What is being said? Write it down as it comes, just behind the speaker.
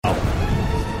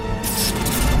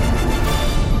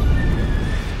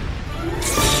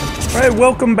right,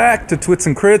 welcome back to Twits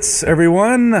and Crits,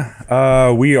 everyone.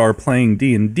 We are playing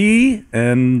D&D,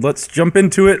 and let's jump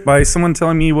into it by someone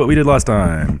telling me what we did last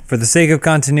time. For the sake of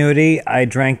continuity, I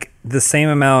drank the same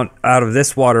amount out of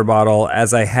this water bottle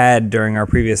as I had during our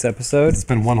previous episode. It's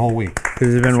been one whole week.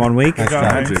 Has it been 1 week? Nice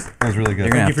job. That was really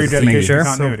good. Thank you for your dedication. Sure.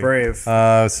 So brave.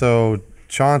 So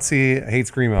Chauncey hates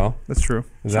Grimo. That's true.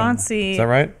 Chauncey Is that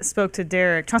right? spoke to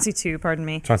Derek. Chauncey 2, pardon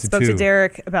me. Chauncey spoke 2. to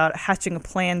Derek about hatching a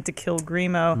plan to kill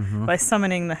Grimo by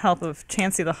summoning the help of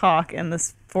Chansey the Hawk and the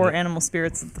four animal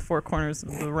spirits at the four corners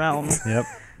of the realm. Yep.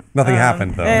 Nothing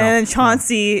happened, though. And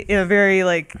Chauncey, in a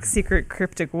very secret,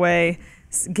 cryptic way,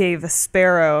 gave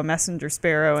a messenger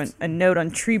sparrow, a note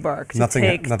on tree bark to Nothing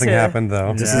happened,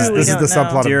 though. This This is the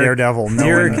subplot of Daredevil.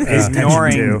 Derek,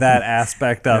 ignoring to. that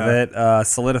aspect of it,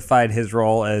 solidified his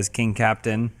role as king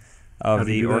captain of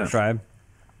the Orc tribe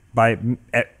by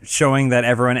showing that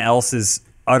everyone else is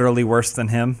utterly worse than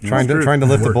him. Trying to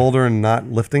lift a boulder and not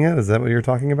lifting it? Is that what you're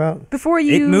talking about? Before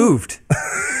you It moved.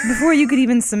 Before you could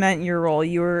even cement your role,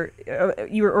 you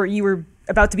were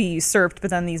about to be usurped, but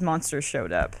then these monsters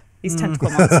showed up. These tentacle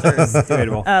monsters.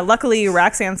 Debatable. Luckily,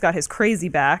 Raxan's got his crazy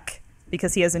back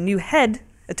because he has a new head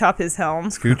atop his helm.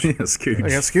 Scooch? Yeah, Scooch. Oh,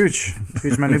 yeah, Scooch.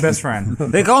 Scooch, my new best friend.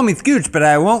 They call me Scooch, but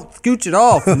I won't scooch at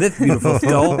all from this beautiful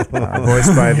skull.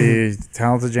 Voiced by the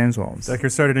talented James Williams. Decker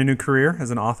started a new career as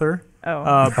an author.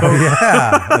 Oh.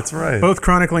 Yeah, that's right. Both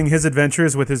chronicling his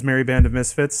adventures with his merry band of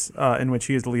misfits, in which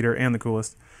he is the leader and the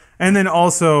coolest. And then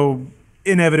also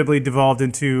inevitably devolved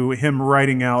into him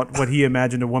writing out what he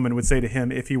imagined a woman would say to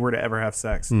him if he were to ever have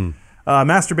sex.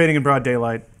 Masturbating in broad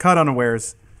daylight, caught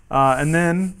unawares, and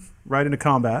then right into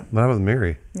combat. What happened with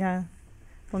Mary? Yeah.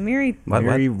 Well, Miri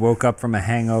Mary woke up from a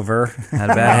hangover.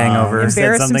 Had a bad hangover.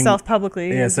 embarrassed himself publicly.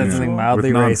 Yeah, as said usual. something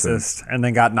mildly With racist, nonsense. and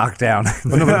then got knocked down.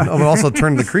 But also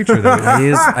turned the creature.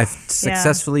 I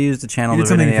successfully used the channel You did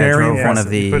divinity. something I very drove one of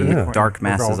impressive. You put it in the the dark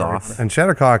corner. masses Overall, off. And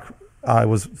Shattercock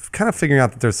was kind of figuring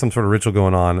out that there's some sort of ritual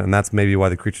going on, and that's maybe why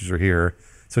the creatures are here.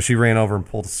 So she ran over and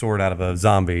pulled a sword out of a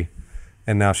zombie,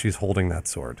 and now she's holding that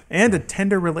sword. And a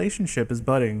tender relationship is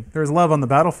budding. There's love on the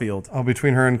battlefield. Oh,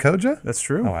 between her and Koja? That's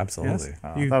true. Oh, absolutely.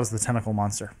 Yes. That was the tentacle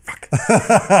monster. Fuck.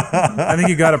 I think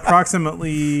you got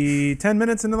approximately 10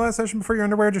 minutes into the last session before your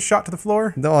underwear just shot to the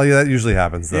floor. No, yeah, that usually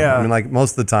happens, though. Yeah. I mean,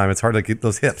 most of the time, it's hard to keep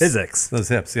those hips. Physics. Those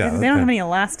hips, yeah. They don't have any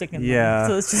elastic in them. Yeah.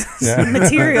 So it's just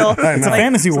material. It's a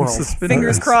fantasy world.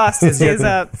 Fingers crossed it stays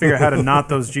up. Figure out how to knot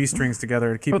those G-strings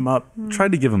together to keep them up.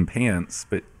 Tried to give him pants,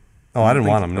 but Oh, I didn't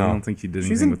want them, I no. don't think you did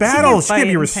anything She's in with battle. She She can can't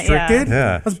be fight, restricted.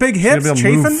 Yeah. Those big She should hips be able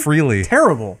to move chafing. freely.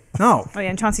 Terrible. No. Oh, yeah,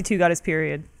 and Chauncey 2 got his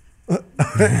period.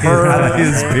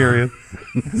 His period.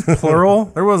 Plural.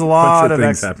 There was a Bunch lot of of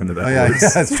things happened to that. Oh, yeah, horse. yeah,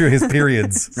 that's true. His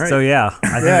periods. So yeah, I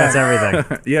think that's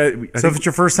everything. Yeah. So if it's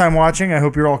your first time watching, I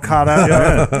hope you're all caught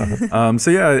up.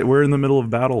 So yeah, we're in the middle of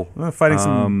battle. Fighting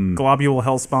some globule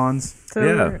hell spawns. So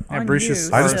Yeah. on Bruce you,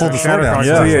 just- I just pulled the so- sword out.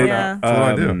 Yeah, yeah. Yeah. That's what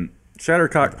I do.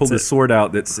 Shattercock pulled his sword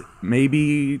out that's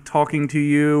maybe talking to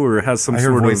you or has some I hear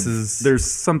sort voices. of... There's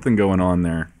something going on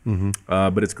there.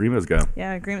 But it's Grimo's go.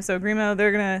 Yeah, Grimo. So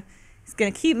Grimo, he's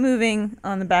gonna keep moving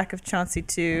on the back of Chauncey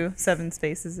 2, 7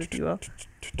 spaces, if you will.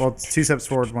 Well, it's 2 steps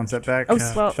forward, 1 step back. Oh,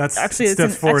 well, That's actually, it's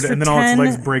steps an forward, extra and then all its 10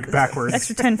 legs break backwards.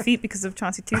 Extra 10 feet because of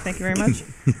Chauncey 2. Thank you very much.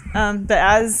 But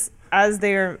as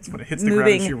they're When it hits the ground,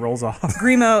 and moving, she rolls off.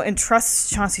 Grimo entrusts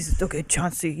Chauncey. Says, "Okay,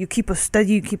 Chauncey, you keep us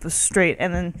steady, you keep us straight."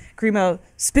 And then Grimo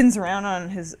spins around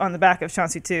on the back of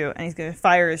Chauncey 2, and he's going to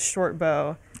fire his short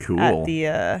bow Cool. at the.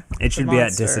 It should the be at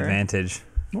monster. disadvantage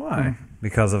Why?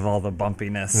 because of all the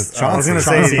bumpiness. It's I was going to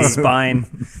say Chauncey's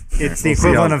spine. it's the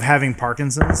equivalent of having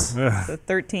Parkinson's. So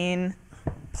 13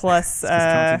 plus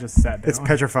Chauncey just sat down. It's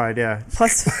petrified, yeah.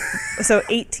 plus so All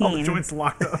the 18. joints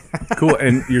locked up. Cool.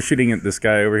 And you're shooting at this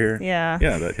guy over here? Yeah.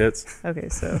 Yeah, that hits. Okay,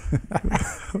 so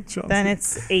then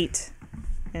it's 8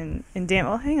 in damage.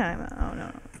 Well, hang on. Oh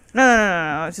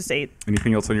no. It's just 8.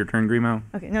 Anything else on your turn, Grimo?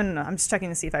 Okay, no. I'm just checking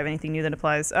to see if I have anything new that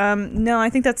applies. No, I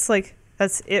think that's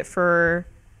it for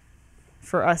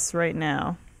us right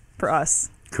now. For us.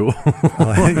 Cool.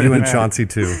 You and Chauncey,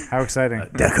 too. How exciting.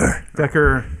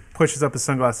 Decker pushes up his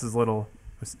sunglasses a little.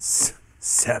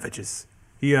 Savages.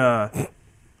 He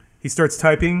starts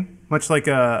typing, much like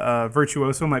a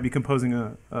virtuoso might be composing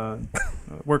a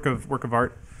work of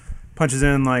art. Punches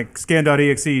in like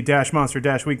scan.exe dash monster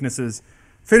dash weaknesses.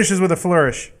 Finishes with a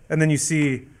flourish, and then you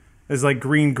see this like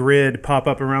green grid pop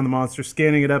up around the monster,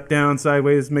 scanning it up, down,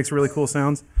 sideways. Makes really cool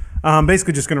sounds.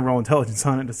 Basically, just going to roll intelligence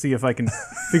on it to see if I can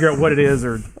figure out what it is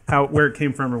or where it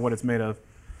came from or what it's made of.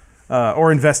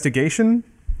 Or investigation.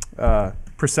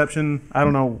 perception. I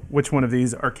don't know which one of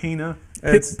these. Arcana.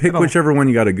 Pick whichever one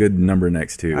you got a good number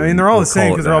next to. I mean, they're all We'll the same call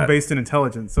it because they're all that. based in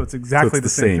intelligence, so it's exactly it's the the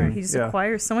same same. thing. He just Yeah.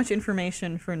 acquires so much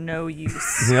information for no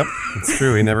use. Yep, it's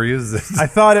true. He never uses it. I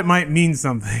thought it might mean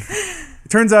something. It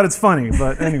turns out it's funny,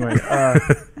 but anyway.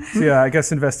 So yeah, I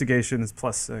guess investigation is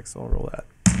 +6. So I'll roll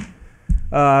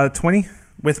that. 20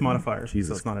 with modifiers. Jesus.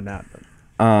 So it's not a nat. But.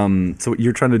 So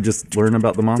you're trying to just learn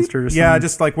about the monster? Or Yeah, something?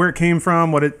 just like where it came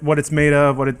from, what it's made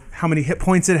of, how many hit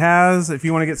points it has. If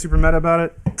you want to get super meta about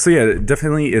it. So yeah,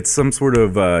 definitely, it's some sort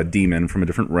of demon from a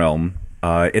different realm.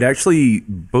 It actually,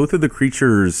 both of the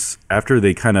creatures, after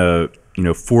they kind of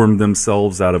formed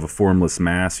themselves out of a formless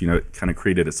mass, it kind of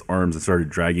created its arms and started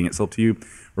dragging itself to you.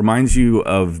 Reminds you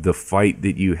of the fight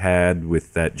that you had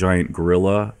with that giant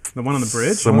gorilla. The one on the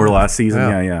bridge. Somewhere last season.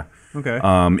 Yeah. Okay.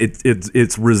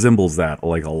 It resembles that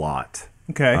like a lot.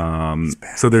 Okay.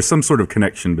 So there's some sort of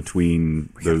connection between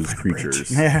those creatures.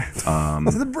 Yeah.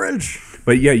 To the bridge.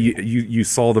 But yeah, you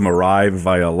saw them arrive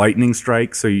via lightning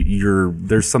strike. So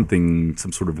there's some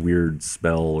sort of weird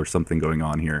spell or something going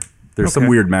on here. There's some Okay.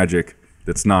 weird magic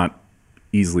that's not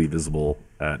easily visible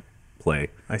at play.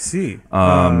 I see.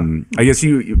 I guess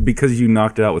because you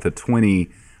knocked it out with a 20,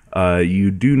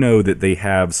 you do know that they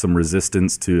have some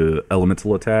resistance to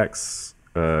elemental attacks,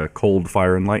 cold,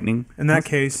 fire, and lightning. In that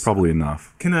case, Probably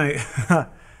enough. can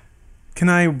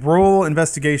I roll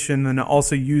investigation and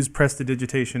also use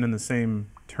prestidigitation in the same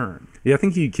turn? Yeah, I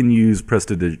think you can use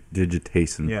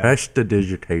prestidigitation. Yeah.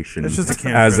 Prestidigitation It's just a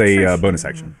cantrip. as a bonus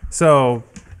action. So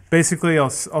basically, I'll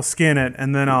scan it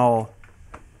and then I'll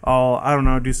I don't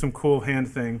know, do some cool hand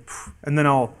thing, and then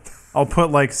I'll put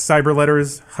like cyber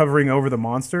letters hovering over the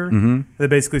monster that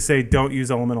basically say "Don't use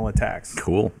elemental attacks."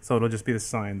 Cool. So it'll just be the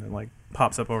sign that like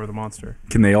pops up over the monster.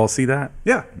 Can they all see that?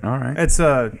 Yeah. All right. It's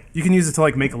you can use it to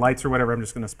like make lights or whatever. I'm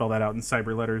just going to spell that out in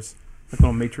cyber letters, like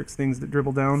little matrix things that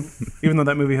dribble down. Even though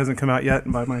that movie hasn't come out yet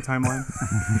by my timeline,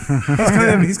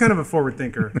 he's kind of a forward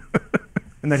thinker,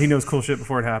 and that he knows cool shit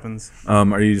before it happens.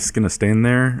 Are you just gonna stand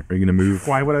there? Or are you gonna move?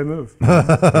 Why would I move?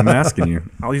 I'm asking you.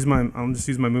 I'll just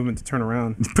use my movement to turn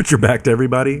around. Put your back to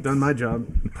everybody. Done my job.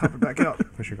 Pop it back out.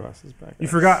 Push your glasses back. You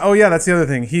forgot. Oh yeah, that's the other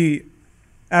thing. He,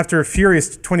 after a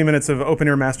furious 20 minutes of open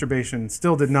air masturbation,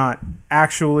 still did not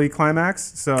actually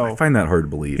climax. I So find that hard to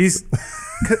believe.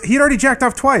 he'd already jacked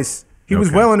off twice. He was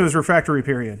Okay. well into his refractory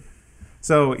period.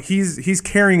 So he's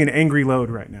carrying an angry load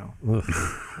right now. all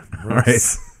right.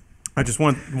 I just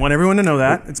want everyone to know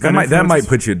that. It's That gonna might influence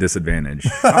put you at disadvantage.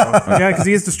 his- yeah, because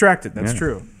he is distracted. That's Yeah.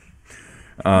 true.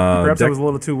 Perhaps I Dex- was a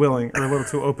little too willing or a little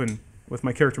too open with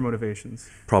my character motivations.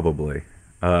 Probably.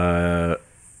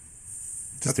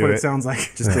 That's do what it. it sounds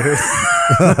like. Just do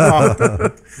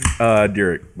it.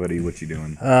 Derek, buddy, what you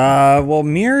doing? Well,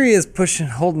 Miri is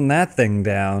holding that thing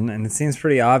down, and it seems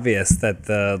pretty obvious that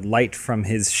the light from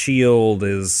his shield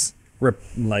is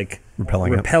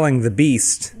repelling the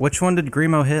beast. Which one did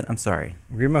Grimo hit? I'm sorry.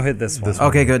 Grimo hit this one.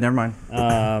 Okay, good. Never mind.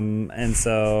 And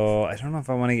so I don't know if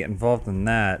I want to get involved in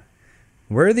that.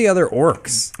 Where are the other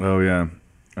orcs? Oh yeah,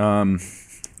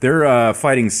 they're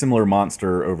fighting similar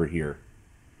monster over here.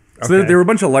 So Okay. there were a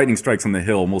bunch of lightning strikes on the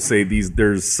hill, and we'll say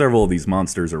there's several of these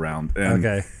monsters around. And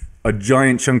Okay. a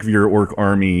giant chunk of your orc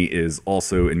army is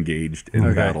also engaged in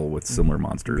Okay. battle with similar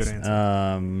monsters. Good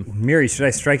answer. Miri, should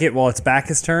I strike it while its back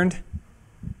is turned?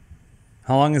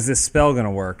 How long is this spell going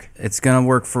to work? It's gonna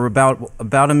work for about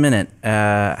a minute.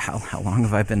 How long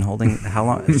have I been holding? How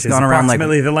long? It's gone around like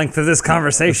approximately the length of this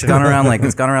conversation. it's gone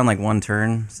around like one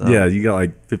turn. So. Yeah, you got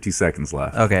like 50 seconds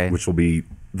left. Okay. Which will be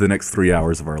the next 3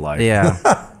 hours of our life. Yeah.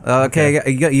 Okay.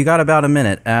 You got about a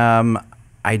minute.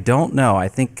 I don't know. I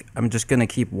think I'm just gonna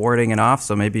keep warding it off.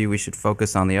 So maybe we should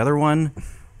focus on the other one.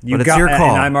 But it's your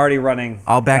call. And I'm already running.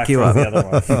 I'll back you towards up. The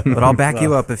other one. But I'll back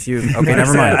you up if you. Okay, never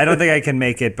Understand. mind. I don't think I can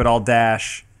make it, but I'll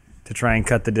dash to try and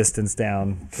cut the distance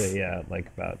down to like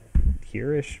about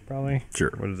here-ish, probably. Sure.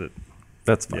 What is it?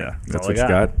 That's fine. Yeah, That's all what I you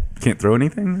got. got. Can't throw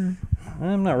anything?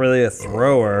 I'm not really a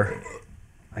thrower.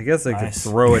 I guess I could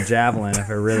throw a javelin if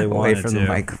I really Away wanted from to. the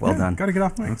mic. Well done. Gotta get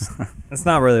off mic. That's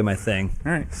not really my thing.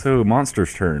 All right, so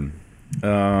Monster's turn.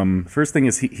 First thing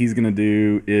he's going to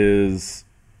do is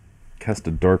cast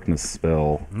a darkness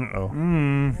spell.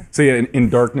 Uh-oh. So yeah, in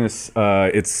darkness,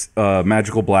 it's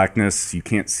magical blackness. You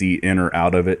can't see in or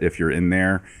out of it if you're in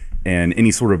there, and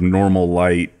any sort of normal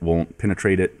light won't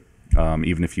penetrate it.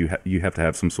 Even if you have to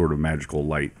have some sort of magical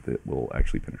light that will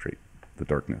actually penetrate the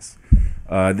darkness.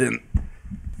 Then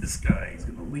this guy is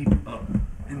going to leap up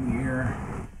in the air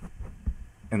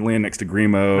and land next to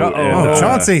Grimo. Uh-oh. and, Oh,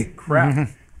 Chauncey. Crap.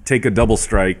 take a double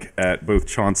strike at both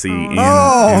Chauncey and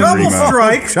double Grimo.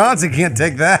 strike. Chauncey can't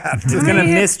take that. It's gonna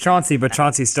miss Chauncey, but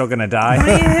Chauncey's still gonna How die.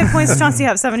 many hit points does Chauncey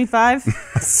have? 75?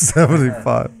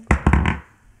 75.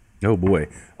 Oh boy!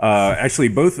 Actually,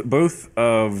 both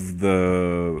of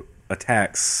the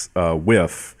attacks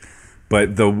whiff,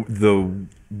 but the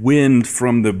wind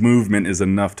from the movement is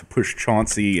enough to push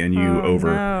Chauncey and you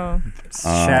over. No.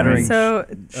 Shattering So,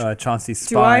 Chauncey's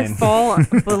do I spine. fall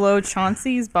below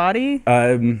Chauncey's body?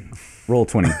 Roll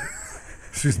 20.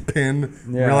 She's pinned.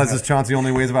 Yeah. Realizes Chauncey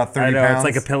only weighs about 30 I know, pounds.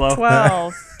 it's like a pillow.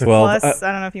 12. 12. Plus,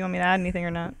 I don't know if you want me to add anything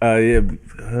or not.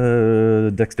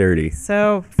 Dexterity.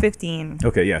 So, 15.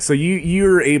 Okay, yeah. So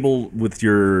you're able with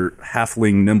your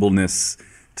halfling nimbleness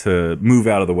to move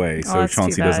out of the way, so that's too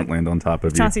Chauncey bad. doesn't land on top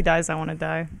of Chauncey dies, I want to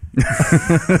die.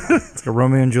 It's like a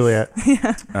Romeo and Juliet. you.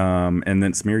 And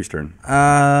then it's Miri's turn.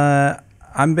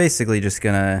 I'm basically just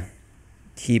gonna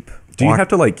keep. Do you have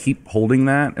to like keep holding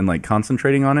that and like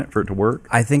concentrating on it for it to work?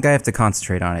 I think I have to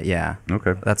concentrate on it. Yeah.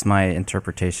 Okay. That's my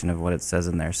interpretation of what it says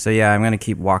in there. So yeah, I'm gonna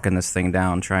keep walking this thing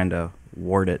down, trying to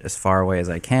ward it as far away as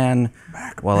I can,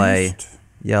 while I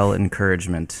yell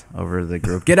encouragement over the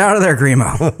group. Get out of there,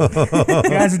 Grimo! You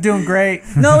guys are doing great.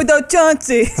 No, without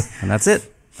Chauncey! And that's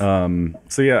it.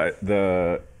 So yeah,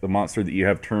 the monster that you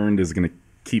have turned is going to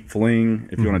keep fleeing.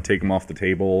 If you want to take him off the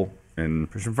table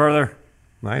and Push him further.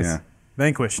 Nice. yeah,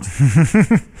 Vanquished.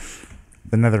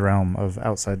 The nether realm of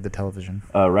outside the television.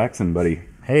 Raxon, buddy.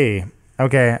 Hey.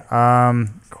 Okay.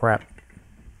 Crap.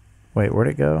 Wait, where'd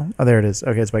it go? Oh, there it is.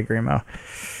 Okay, it's by Grimo.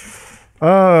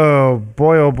 Oh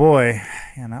boy.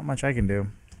 Yeah, not much I can do.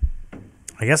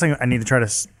 I guess I need to try to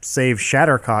save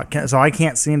Shattercock. So I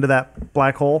can't see into that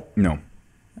black hole. No,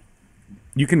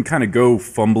 you can kind of go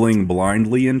fumbling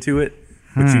blindly into it,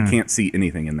 but you can't see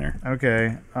anything in there.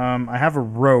 Okay. I have a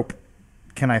rope.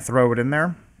 Can I throw it in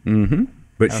there?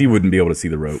 But she wouldn't be able to see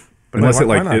the rope Why unless it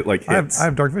not? like I hits.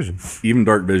 have dark vision. Even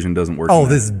dark vision doesn't work. Oh, in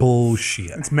that. this is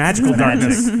bullshit. It's magical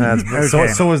darkness. That's, Okay.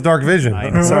 so is dark vision.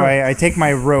 So I take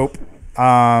my rope,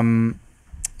 and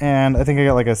I think I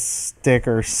got like a stick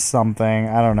or something.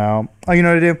 I don't know. Oh, you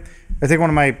know what I do? I take one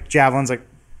of my javelins, like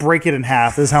break it in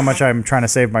half. This is how much I'm trying to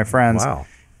save my friends. Wow.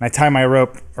 And I tie my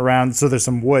rope around so there's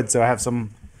some wood, so I have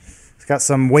it's got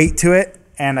some weight to it,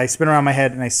 and I spin around my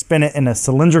head and I spin it in a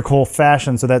cylindrical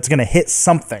fashion so that's gonna hit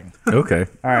something. Okay.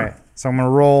 All right. So I'm gonna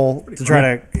roll to try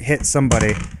to hit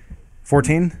somebody.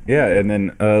 14. Yeah, and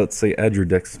then let's say add your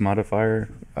dex modifier.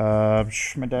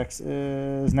 My dex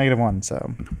is -1,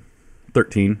 so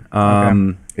 13.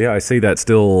 Yeah, I say that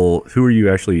still. Who are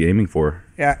you actually aiming for?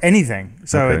 yeah, anything.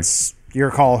 So Okay. it's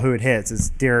your call who it hits. It's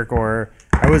Derek or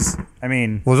Well,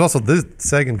 there's also this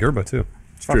Seg and Gerba too.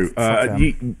 fuck- True. fuck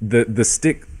them. The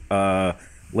stick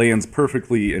lands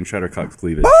perfectly in Shattercock's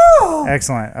cleavage.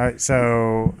 Excellent. All right,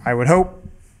 so I would hope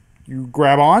you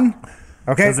grab on.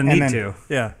 Okay. Doesn't and need then- to.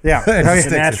 Yeah. Yeah. The Okay.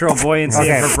 natural buoyancy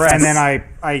Okay. of her breath. And then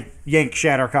I yank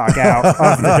Shattercock out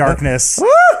of the darkness.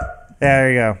 There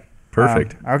you go.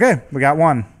 Perfect. Okay, we got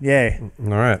one. Yay. All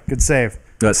right. Good save.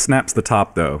 That snaps the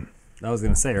top though. I was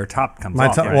gonna say her top comes My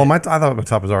off. top, right? well, I thought my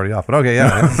top was already off, but okay,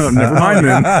 yeah. Never mind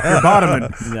then. Your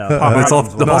bottom. No. It's all, No,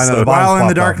 I know, the bottom's While in the popped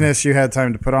off. darkness, you had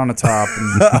time to put on a top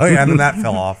and Oh yeah, and then that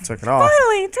fell off. took it off.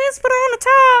 Finally, transport on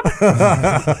the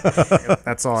top!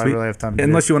 That's all Sweet. I really have time to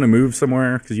Unless do. you want to move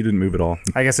somewhere because you didn't move at all.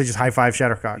 I guess I just high five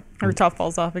Shattercock. Her top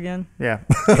falls off again. Yeah.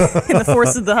 In the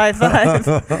force of the high five.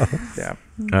 Yeah.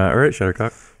 All right,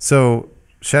 Shattercock. So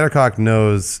Shattercock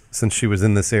knows, since she was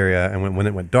in this area, and when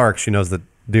it went dark, she knows that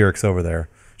Derek's over there.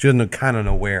 She doesn't kind of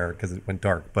know where because it went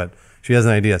dark, but she has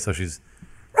an idea. So she's,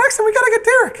 Raxon, we gotta get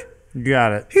Derek. You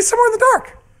got it. He's somewhere in the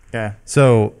dark. Yeah.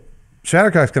 So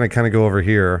Shattercock's gonna kind of go over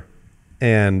here,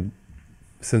 and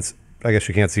since I guess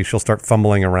she can't see, she'll start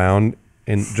fumbling around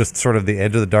in just sort of the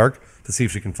edge of the dark to see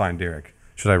if she can find Derek.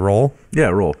 Should I roll? Yeah,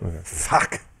 roll.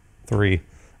 Fuck. 3.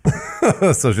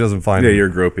 So she doesn't find Yeah, him. you're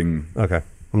groping. Okay.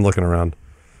 I'm looking around.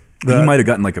 You might have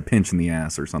gotten like a pinch in the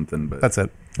ass or something, but That's it.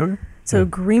 okay. So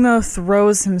Grimo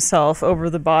throws himself over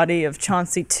the body of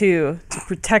Chauncey II to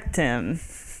protect him.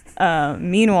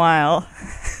 Meanwhile,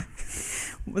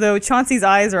 though Chauncey's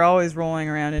eyes are always rolling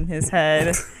around in his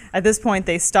head, at this point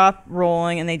they stop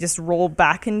rolling and they just roll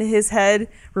back into his head,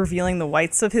 revealing the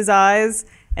whites of his eyes.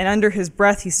 And under his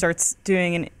breath, he starts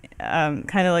doing an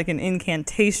kind of like an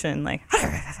incantation, like.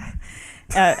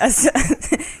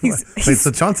 Wait,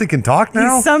 so Chauncey can talk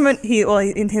now?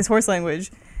 In his horse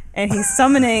language, and he's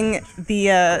summoning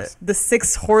the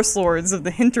 6 horse lords of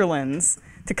the hinterlands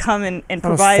to come and was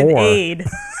provide 4. aid.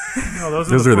 No,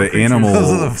 Those are the animal Those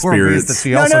are the 4 beasts that spirits.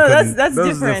 she No, also no, couldn't. that's Those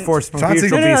different. are the 4 Chauncey-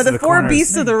 spiritual No, no, beasts the of the 4 corners.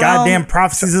 beasts of the realm. Goddamn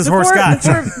prophecies is The horse four- scotch.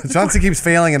 the four- Chauncey keeps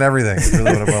failing at everything. Is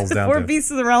really what it boils down Four to. beasts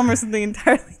of the realm are something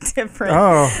entirely different.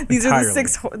 Oh, These are the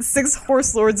entirely. six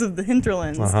horse lords of the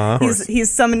hinterlands. Uh-huh. He's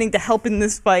summoning to help in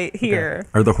this fight here.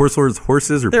 Are the horse lords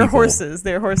horses or They're people? horses.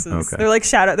 They're horses. Okay. They're like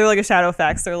shadow. They're like a shadow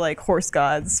fax. They're like horse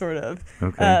gods, sort of.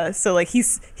 Okay. So like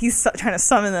he's trying to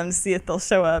summon them to see if they'll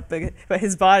show up, but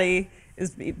his body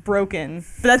is broken.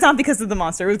 But that's not because of the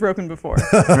monster. It was broken before.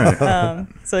 Right.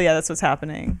 So yeah, that's what's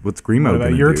happening. What's Grimo What about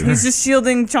gonna your do? turn? He's just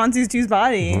shielding Chauncey's 2's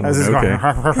body. As it's Okay.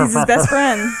 going. He's his best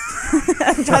friend.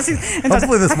 and Chauncey's,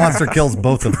 Hopefully, this monster kills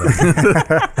both of them.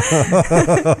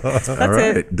 that's All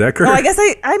right, it. Decker. Oh, I guess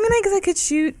I could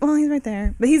shoot. Well, he's right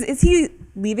there. But is he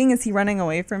leaving? Is he running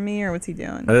away from me, or what's he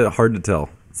doing? Hard to tell.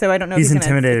 So I don't know. He's if he's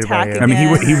gonna intimidated by attack you. I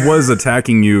mean, again. he was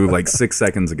attacking you like 6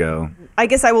 seconds ago. I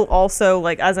guess I will also,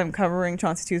 like, as I'm covering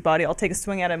Chauncey 2's body, I'll take a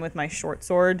swing at him with my short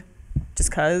sword,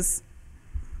 just cause.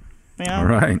 Yeah. All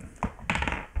right.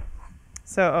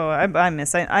 So I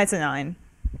miss. It's a 9.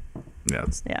 Yeah,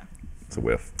 Yeah. it's a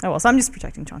whiff. Oh well. So I'm just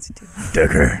protecting Chauncey 2.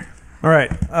 Decker. All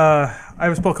right. I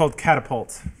have a spell called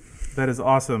Catapult. That is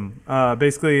awesome.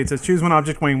 Basically, it says choose one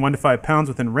object weighing 1 to 5 pounds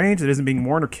within range that isn't being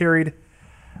worn or carried.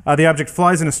 The object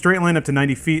flies in a straight line up to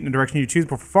 90 feet in a direction you choose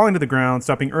before falling to the ground,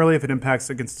 stopping early if it impacts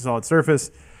against a solid surface.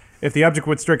 If the object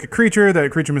would strike a creature,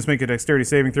 that creature must make a dexterity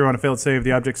saving throw. On a failed save,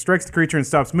 the object strikes the creature and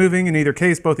stops moving. In either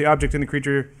case, both the object and the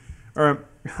creature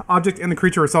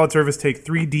or solid surface take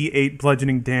 3d8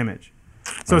 bludgeoning damage.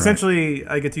 So essentially,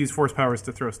 I get to use force powers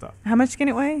to throw stuff. How much can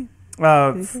it weigh?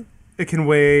 It can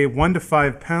weigh 1 to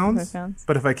 5 pounds, 5 pounds.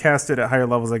 but if I cast it at higher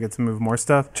levels, I get to move more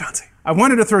stuff. Chauncey. I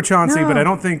wanted to throw Chauncey, No. but I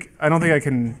don't think I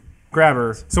can grab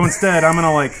her. So instead, I'm gonna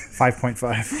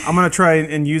 5.5. I'm gonna try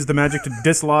and use the magic to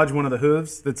dislodge one of the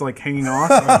hooves that's like hanging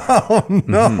off.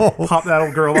 No. Pop that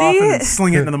old girl off and then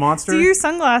sling it into the monster. Do your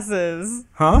sunglasses.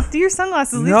 Huh? Do your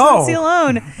sunglasses. Leave No. Chauncey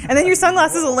alone. And then your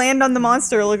sunglasses will land on the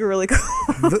monster. It'll look really cool.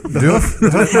 Do it.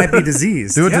 It might be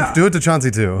diseased. Do it. Yeah. Do it to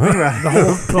Chauncey too.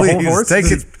 The whole horse. Take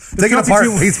it. Take it Chauncey apart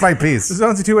too- piece by piece. Does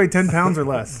Chauncey 2 weigh 10 pounds or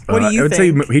less? What do you I would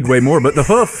think? say he'd weigh more, but the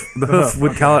hoof hoof,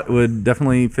 would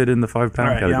definitely fit in the 5 pound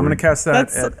All right, category. yeah, I'm gonna cast that.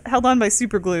 That's held on by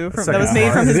super glue that second was made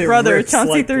part. from his It brother, rips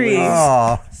Chauncey like 3. glue.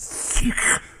 Oh,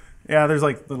 Yeah, there's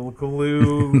like little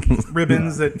glue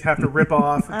ribbons that have to rip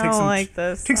off. I don't like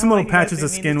this. Take I some don't little like you guys patches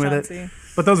of being mean skin to with it. Chauncey.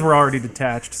 But those were already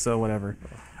detached, so whatever.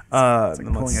 Let's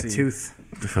Pulling a see. tooth.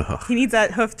 He needs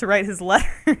that hoof to write his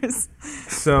letters.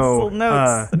 So Little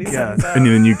notes that he yeah, sends out. and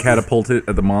then you catapult it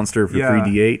at the monster for yeah.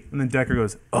 3d8. And then Decker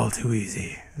goes, "Oh, too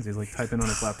easy," as he's like typing on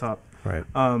his laptop. right.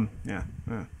 Yeah.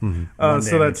 One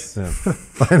So damage. that's Yeah.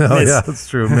 I know. Yeah, that's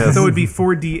true. Miss. so it would be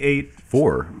 4d8.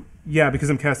 4. Yeah, because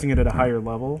I'm casting it at a higher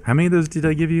level. How many of those did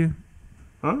I give you?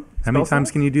 Huh? How many Spell times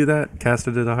slots? can you do that? Cast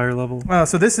it at a higher level?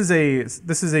 So this is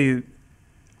a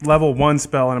level 1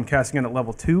 spell, and I'm casting it at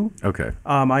level 2. Okay.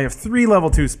 I have 3 level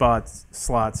 2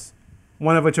 slots,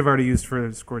 one of which I've already used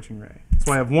for Scorching Ray.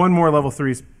 So I have one more level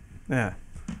 3.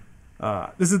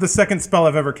 This is the second spell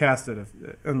I've ever casted,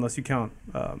 unless you count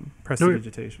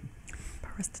Prestidigitation.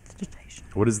 Prestidigitation.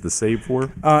 What is the save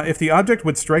for? If the object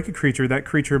would strike a creature, that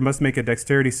creature must make a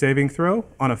dexterity saving throw.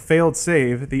 On a failed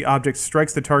save, the object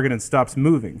strikes the target and stops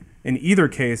moving. In either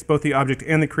case, both the object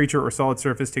and the creature or solid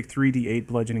surface take 3d8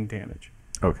 bludgeoning damage.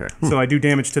 Okay. So I do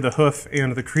damage to the hoof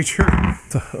and the creature.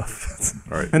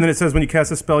 All right. And then it says when you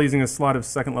cast a spell using a slot of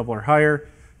 2nd level or higher,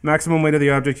 maximum weight of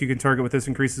the object you can target with this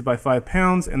increases by 5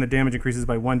 pounds, and the damage increases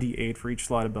by 1d8 for each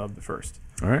slot above the first.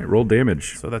 All right. Roll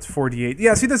damage. So that's 4d8.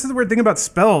 Yeah, see, this is the weird thing about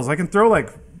spells. I can throw like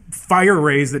fire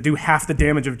rays that do half the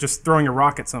damage of just throwing a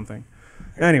rock at something.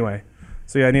 Anyway,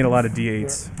 so yeah, I need a lot of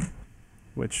d8s,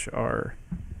 which are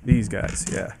these guys.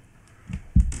 Yeah.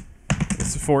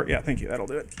 This is 4. Yeah, thank you. That'll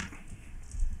do it.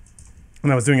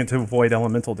 And I was doing it to avoid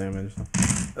elemental damage.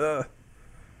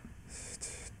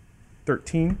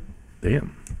 13.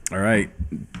 Damn. All right.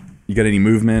 You got any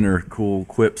movement or cool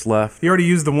quips left? He already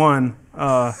used the one.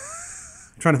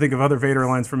 Trying to think of other Vader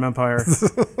lines from Empire.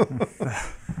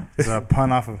 Is a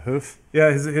pun off of hoof?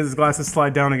 Yeah, his glasses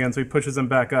slide down again, so he pushes them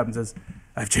back up and says,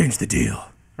 "I've changed the deal."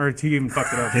 Or he even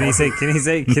fucked it up. Can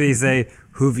he say,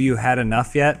 "Who've you had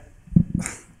enough yet?"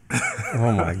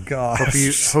 Oh my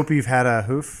gosh. Hope you've had a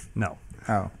hoof. No.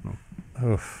 Oh,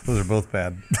 Oof, those are both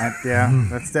bad. yeah,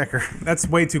 that's Decker. That's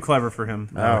way too clever for him.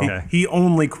 Oh, okay. He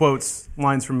only quotes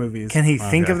lines from movies. Can he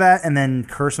think of that and then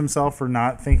curse himself for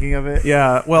not thinking of it?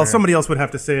 Yeah, well, somebody else would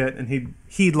have to say it, and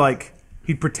he'd like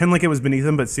he'd pretend like it was beneath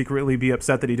him, but secretly be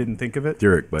upset that he didn't think of it.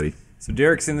 Derek, buddy. So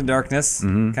Derek's in the darkness,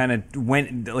 kind of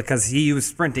went because he was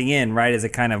sprinting in right as it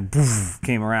kind of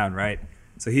came around, right?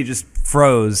 So he just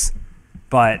froze,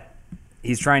 but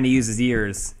he's trying to use his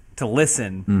ears to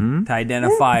listen to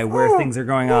identify where things are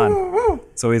going on.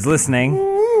 So he's listening.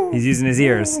 He's using his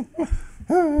ears.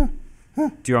 Do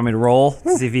you want me to roll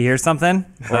to see if he hears something?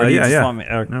 Or you just want me?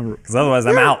 Because otherwise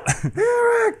I'm out.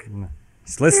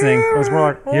 He's listening.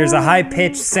 Here's a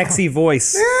high-pitched, sexy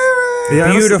voice.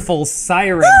 Beautiful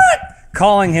siren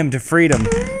calling him to freedom.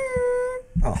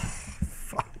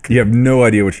 You have no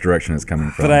idea which direction it's coming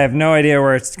from. But I have no idea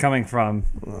where it's coming from.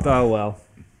 Oh, well.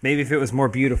 Maybe if it was more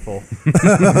beautiful.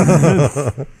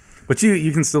 But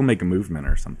you can still make a movement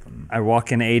or something. I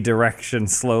walk in a direction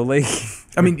slowly.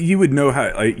 I mean, you would know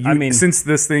how. Since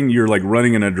this thing, you're like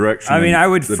running in a direction. I mean, I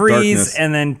would the freeze darkness-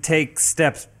 and then take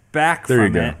steps back There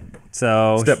from you go. it.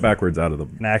 So step backwards out of the.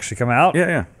 and actually come out?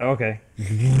 Yeah. Okay.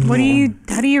 How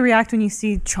do you react when you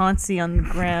see Chauncey on the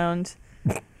ground?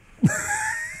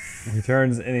 He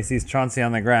turns and he sees Chauncey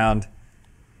on the ground.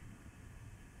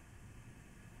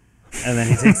 And then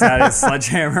he takes out his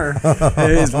sledgehammer,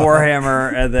 his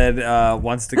warhammer, and then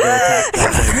wants to go attack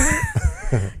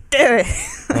Chauncey. Derek,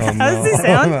 how does this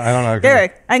sound? I don't know.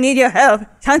 Derek, I need your help.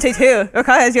 Chauncey too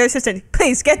requires your assistance.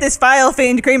 Please get this vile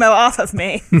fiend Grimo off of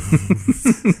me.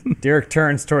 Derek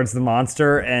turns towards the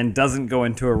monster and doesn't go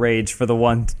into a rage for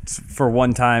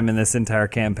one time in this entire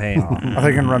campaign. I think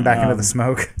I can run back into the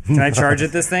smoke. Can I charge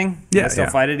at this thing? Yeah, Can I still yeah.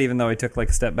 fight it even though I took like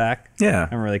a step back? Yeah. I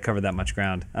haven't really covered that much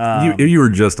ground. You were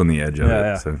just on the edge of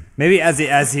Yeah. it. So. Maybe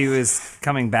as he was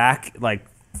coming back, like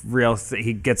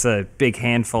he gets a big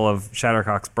handful of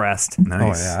Shattercock's breast, Oh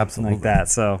Nice. yeah, absolutely. like that.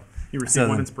 So You receive So-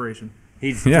 one inspiration.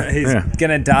 he's Yeah.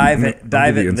 gonna dive at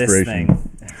give you this inspiration. thing.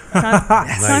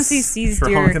 Chauncey sees For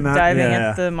Derek honking that. diving Yeah.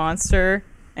 at the monster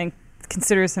and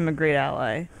considers him a great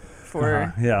ally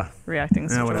for Yeah. reacting in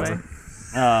such a whatever.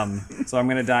 way. So I'm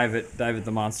gonna dive at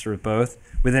the monster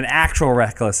with an actual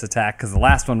reckless attack because the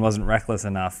last one wasn't reckless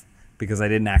enough because I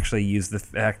didn't actually use the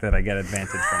fact that I get advantage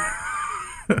from it.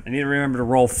 I need to remember to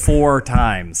roll 4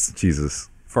 times Jesus.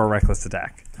 for a reckless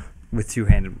attack with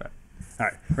two-handed. All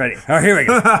right, ready. All right, here we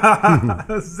go.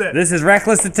 This is it. This is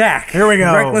reckless attack. Here we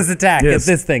go. Reckless attack. Yes. It's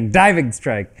this thing. Diving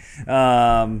strike.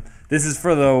 This is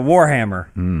for the Warhammer.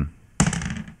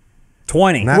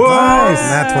 20. That's nice.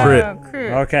 That's what.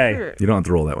 Crit. Okay. You don't have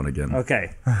to roll that one again.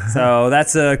 Okay. So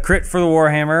that's a crit for the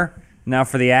Warhammer. Now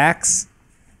for the axe.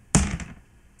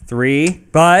 3,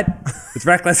 but it's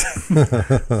reckless.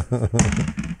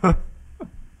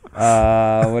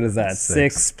 What is that?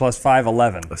 6 plus 5,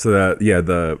 11. So that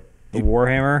The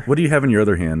Warhammer, what do you have in your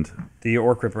other hand? the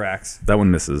Orc Ripper axe. That one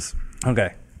misses.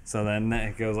 Okay. So then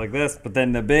it goes like this, but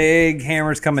then the big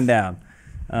hammer's coming down,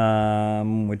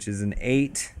 which is an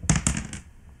 8.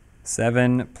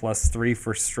 7 plus 3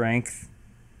 for strength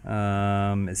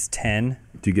is 10.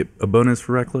 Do you get a bonus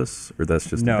for reckless, or that's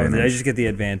just No, advantage? I just get the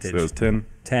advantage. So it was 10.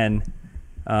 10,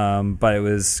 but it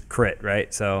was crit,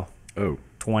 right? So Oh.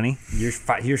 20.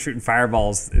 You're shooting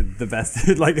fireballs the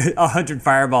best, like 100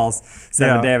 fireballs,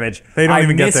 7 Yeah. damage. They don't I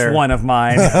even get missed there. one of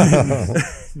mine.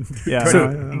 Yeah. So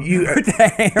you With the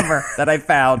hammer that I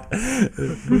found.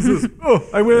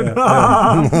 I win.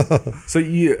 so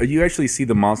you actually see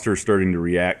the monster starting to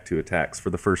react to attacks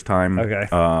for the first time. Okay.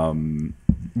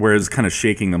 Whereas kind of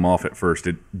shaking them off at first,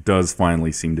 it does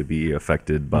finally seem to be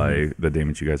affected by the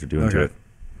damage you guys are doing to it.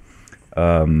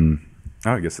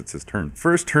 I guess it's his turn.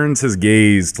 First turns his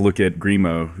gaze to look at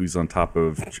Grimo, who's on top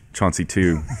of Chauncey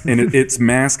 2. And its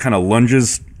mask kind of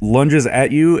lunges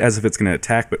at you as if it's going to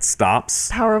attack, but stops.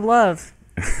 Power of love.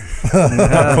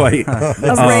 Not quite. A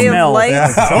ray of Smell. light.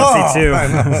 Chauncey too.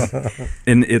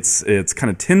 And its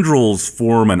kind of tendrils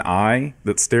form an eye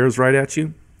that stares right at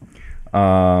you.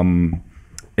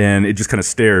 And it just kind of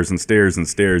stares and stares and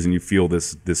stares, and you feel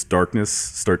this darkness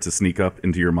start to sneak up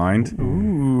into your mind.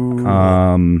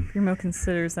 Grimo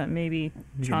considers that maybe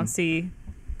Chauncey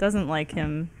doesn't like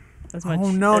him as much.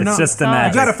 Oh, no, as no. It's just the he thought.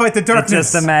 magic. You gotta fight the It's darkness.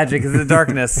 just the magic of the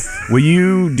darkness. Will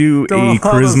you do a Don't all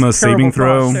those charisma saving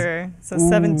terrible throw? Sure. So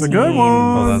 17. It's a good one.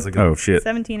 Oh, that's a good. Oh shit!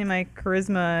 17 and my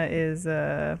charisma is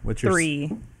What's your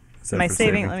 3. So My for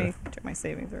saving, throw. let me check my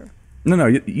saving throw. No,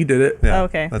 you did it. Yeah, Oh,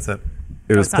 okay. That's it.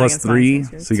 It was it's not plus against mine, 3,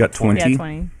 so it's so you got 20. Yeah,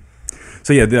 20.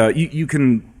 So yeah, you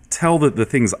can tell that the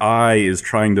thing's eye is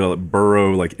trying to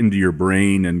burrow like into your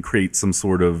brain and create some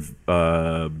sort of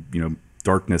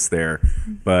darkness there,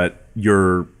 but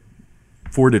your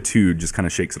fortitude just kind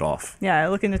of shakes it off. Yeah, I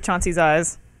look into Chauncey's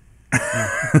eyes.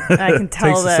 I can tell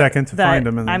Takes a that, second to that find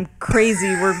him and then- I'm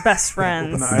crazy. We're best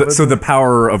friends. So the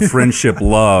power of friendship,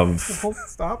 love,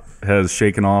 Stop. has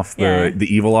shaken off Yeah.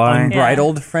 the evil eye.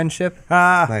 Unbridled friendship.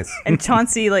 Nice. And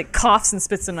Chauncey like coughs and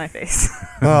spits in my face.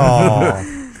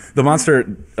 Oh, The monster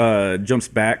jumps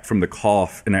back from the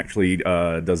cough and actually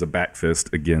does a back fist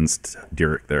against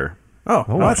Derek there. Oh,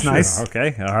 that's nice.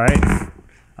 Okay, all right.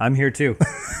 I'm here too,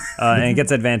 and it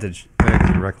gets advantage.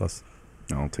 reckless.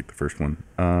 I'll take the first one.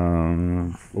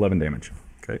 11 damage.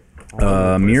 Okay.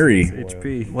 Miri.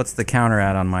 HP. What's the counter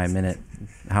at on my minute?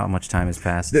 How much time has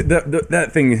passed? That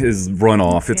thing is run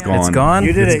off. It's Yeah. gone. It's gone?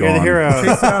 You did It's it. You're the gone. hero.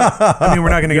 I mean, we're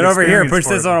not going to Get over here. experience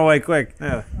Push this for it. one away quick.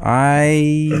 Yeah.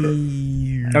 I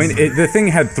mean, the thing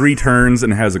had 3 turns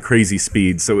and has a crazy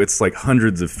speed, so it's like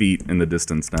hundreds of feet in the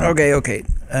distance now. Okay.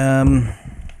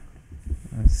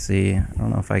 Let's see. I don't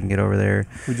know if I can get over there.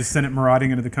 We just sent it marauding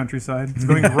into the countryside. It's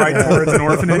going right towards an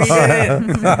orphanage.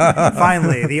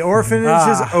 Finally, the orphanage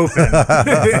is open.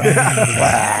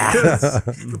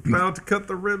 About to cut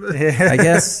the ribbon. I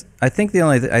guess I think the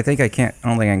only I think I can't. I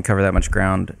don't think I can cover that much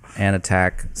ground and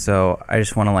attack. So I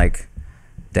just want to like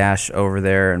dash over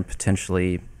there and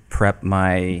potentially prep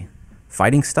my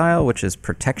fighting style, which is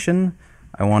protection.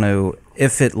 I want to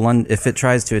if it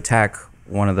tries to attack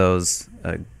one of those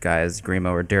guys,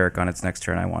 Grimo or Derek, on its next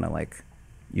turn, I want to like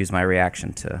use my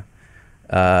reaction to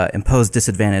impose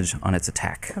disadvantage on its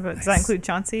attack. Does that include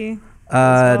Chauncey?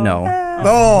 No.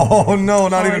 Oh no,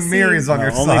 not Oh, I even see. Miri's on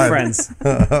your Only side. friends.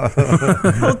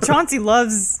 Well, Chauncey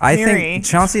loves I Miri. think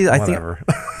Chauncey. I think Whatever.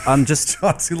 I'm just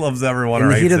Chauncey loves everyone. in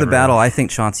or the heat hates of the everyone. battle. I think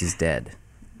Chauncey's dead.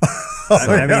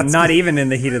 I mean, not even in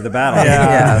the heat of the battle.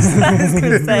 Yeah. I was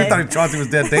gonna I say. thought Chauncey was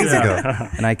dead days ago.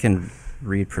 And I can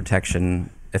read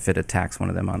protection if it attacks one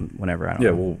of them on whenever I don't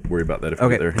Yeah, know. we'll worry about that if Okay.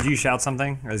 we get there. Did you shout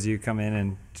something as you come in,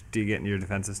 and do you get in your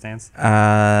defensive stance?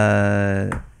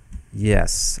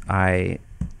 Yes, I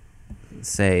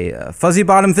say fuzzy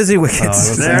bottom fizzy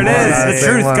wickets. There it is. The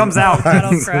truth comes out.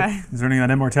 Battle cry. He's running on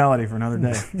immortality for another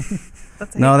day.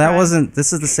 That's a No, hate that cry. wasn't.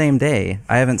 This is the same day.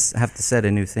 I haven't have to say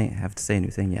a new thing. Have to say a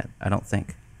new thing yet. I don't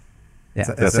think. Yeah,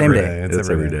 It's same every day. day. It's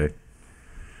every day.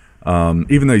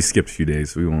 Even though you skipped a few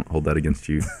days, we won't hold that against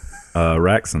you.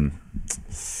 Raxon,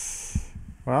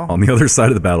 Well, on the other side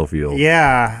of the battlefield.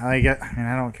 yeah. I mean,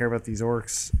 I don't care about these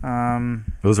orcs.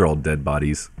 Those are all dead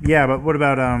bodies. Yeah, but what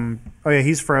about Oh yeah,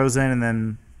 he's frozen, and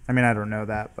then I mean I don't know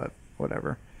that, but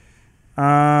whatever.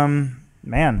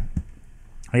 Man,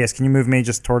 I guess can you move me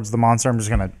just towards the monster? I'm just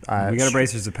gonna. We got a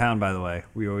bracers a pound, by the way.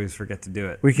 We always forget to do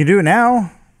it. We can do it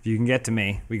now. If you can get to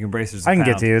me, we can bracers a I can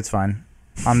pound. get to you. It's fine.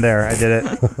 I'm there. I did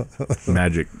it.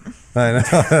 Magic. I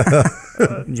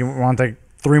know. You want to take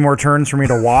 3 more turns for me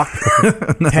to walk?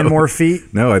 10 more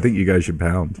feet? No, I think you guys should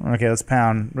pound. Okay, let's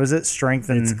pound. What is it? Strength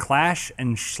and It's clash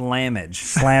and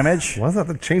slammage. slammage? Why is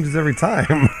that changes every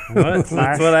time? What?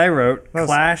 That's what I wrote.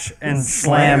 Clash and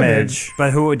slammage.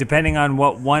 But who, depending on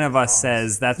what one of us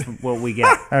says, that's what we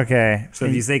get. Okay. So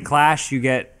if you say clash, you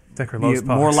get Decker you loves get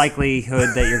more pucks. likelihood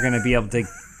that you're going to be able to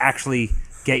actually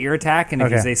get your attack, and if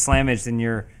you Okay. say slammage, then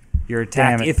your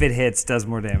attack, Damn it. if it hits, does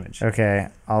more damage. Okay,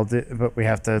 I'll do. But we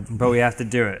have to. But we have to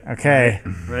do it. Okay.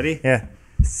 Ready? Yeah.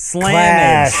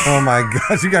 Slammage. Oh my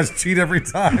gosh, you guys cheat every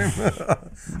time.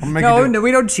 I'll make No, you do- no,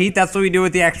 we don't cheat. That's what we do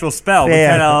with the actual spell. We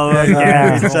Yeah.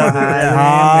 kinda,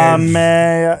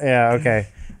 Yeah. Okay.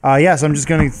 Yeah. So I'm just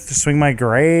going to swing my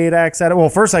great axe at it. Well,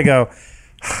 first I go,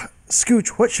 Scooch.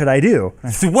 What should I do?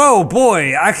 Whoa,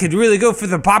 boy! I could really go for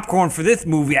the popcorn for this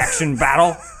movie action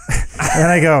battle. And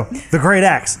I go, the great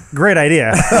axe. Great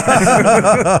idea.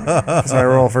 So I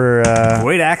roll for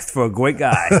Great axe for a great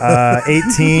guy.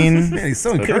 18 Man, he's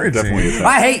so Definitely encouraging. attack.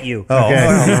 I hate you. Oh, Okay.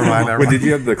 well, never mind. Never Wait, mind. did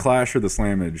you have the clash or the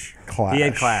slammage? clash. He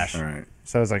had clash. All right.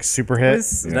 So it's like super hit.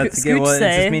 That's Scooch get what, it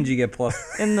say just means you get plus.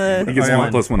 in the He gets yeah.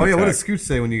 1 + 1 Oh yeah, what attack. does Scooch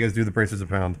say when you guys do the bracers a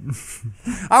pound?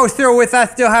 I was still with I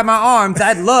still have my arms.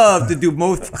 I'd love to do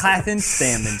most class and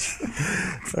damage.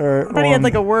 I thought he had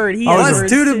like a word. He Oh, has let's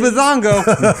words do the too. bazongo.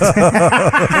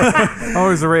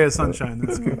 Always a ray of sunshine.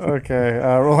 That's good. Okay,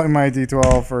 rolling my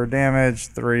d12 for damage,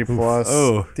 3 plus.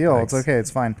 Oh, deal. thanks. It's okay.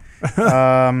 It's fine.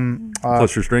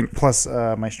 Plus your strength. Plus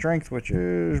my strength, which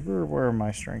is where are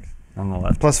my strength? On the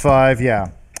left. Plus 5.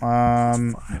 Yeah.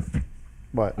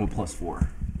 What? Well, +4.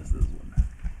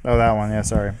 Oh, that one. Yeah.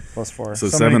 Sorry. Plus 4. So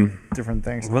many 7. different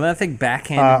things. Well, that thing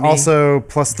backhanded me. Also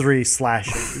plus 3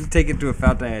 slashing. Take it to a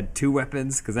fountain. I had 2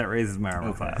 weapons because that raises my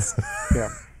armor class. Yeah.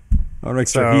 I'll make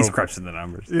sure he's So- crushing the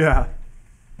numbers. Yeah.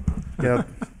 Yep.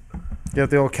 Get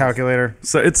the old calculator.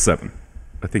 So it's 7.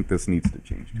 I think this needs to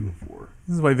change to a 4.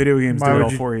 This is why video games Why do it would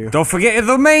all you- for you. Don't forget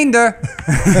the remainder.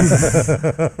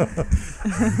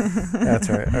 That's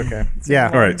right. Okay. Yeah.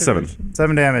 All right, 7.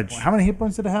 7 damage. How many hit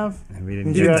points did it have? We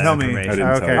didn't You get didn't that tell me. information. I didn't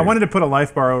Okay. tell I you. wanted to put a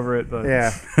life bar over it, but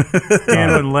Yeah.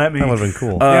 Dan wouldn't let me. That would have been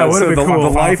cool. Yeah, it would've so been cool. The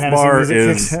life Fantasy bar music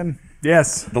kicks is in.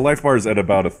 Yes. the life bar is at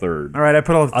about a third. All right, I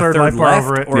put a A third third life bar left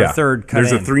over it. or a third cut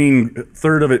There's in? a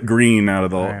third of it green out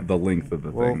of the, right. the length of the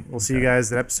We'll, thing. we'll see you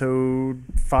guys at episode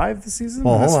 5 this season.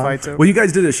 Well, when this hold on. fight's over. Well, you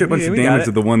guys did a shit bunch Yeah, of we got damage it.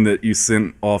 to the one that you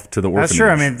sent off to the orphanage. That's true.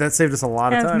 I mean, that saved us a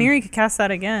lot Yeah, of if time. Miri could cast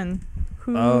that again.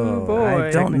 Ooh, Oh, boy.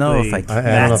 I don't know if I I can. don't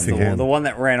know That's if you the, can. the one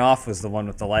that ran off was the one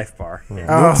with the life bar. Oh,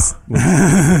 no.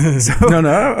 so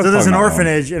there's an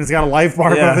orphanage and it's got a life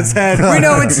bar Yeah. above its head. We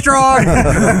know it's strong.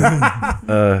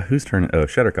 Whose turn? Oh,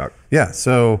 Shattercock. Yeah,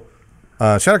 so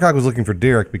Shattercock was looking for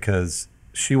Derek because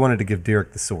she wanted to give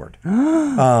Derek the sword.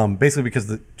 Basically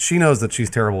because she knows that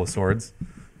she's terrible with swords,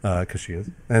 because she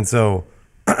is. And so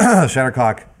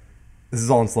Shattercock, this is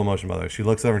all in slow motion, by the way. She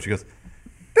looks over and she goes,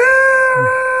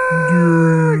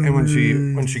 Derek! And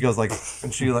when she goes like,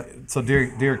 and she like, so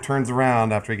Derek turns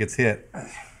around after he gets hit,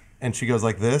 and she goes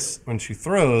like this when she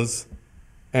throws,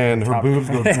 and her boobs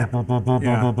go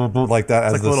like that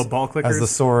as like the little ball as the clickers.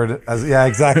 sword, yeah,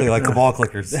 exactly, like the ball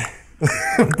clickers,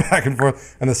 back and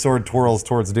forth, and the sword twirls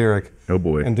towards Derek. Oh,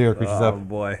 boy. And Derek reaches Oh up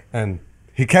boy. and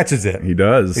he catches it. He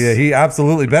does. Yeah, he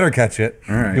absolutely better catch it.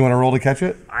 All right. You want to roll to catch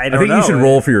it? I I don't think know. you should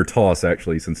roll for your toss,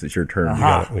 actually, since it's your turn.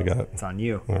 We got it. It's on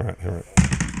you. All right.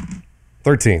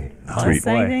 13. Sweet. Plus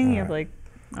anything, you have like,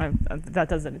 that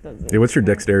does it. It does it. Hey, what's your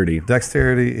dexterity?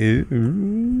 Dexterity is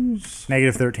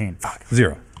Negative 13.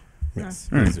 0. Yes,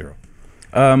 0.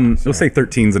 We'll say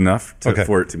 13's enough Okay.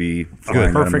 for it to be fine.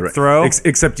 Good. Perfect throw.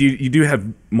 Except you do have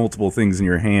multiple things in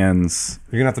your hands.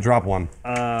 You're gonna have to drop one.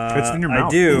 It's in your I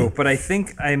mouth. do, but I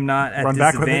think I'm not at Run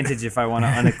back with it. disadvantage if I want to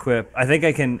unequip. I think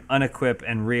I can unequip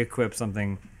and re-equip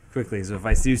something quickly. So if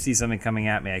I do see something coming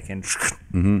at me, I can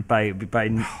by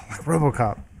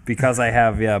RoboCop. because I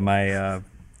have my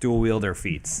dual wielder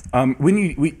feats. When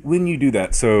you do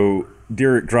that, so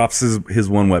Derek drops his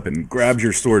one weapon, grabs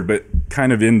your sword, but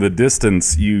kind of in the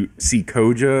distance, you see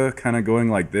Koja kind of going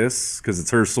like this because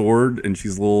it's her sword, and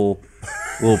she's a little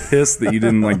pissed that you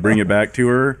didn't like bring it back to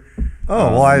her.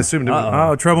 Oh, well, I assumed it was.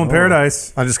 Oh, Trouble in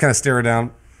Paradise. I just kind of stare her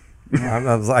down.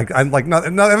 I was like, no,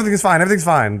 everything's fine. Everything's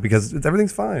fine because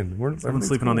everything's fine. Everyone's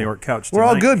sleeping on the orc couch. We're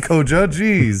all tonight. good, Koja.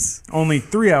 Jeez. Only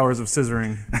 3 hours of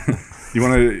scissoring. You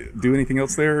want to do anything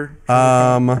else there?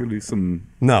 Do some.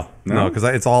 No, No? because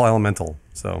it's all elemental.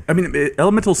 So I mean,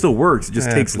 elemental still works. It just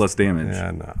Yeah, takes it's- less damage.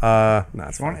 yeah, no,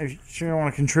 it's You fine. want, if you sure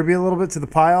want to contribute a little bit to the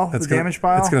pile, the damage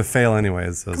pile? It's gonna fail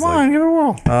anyways. So Come on, give it a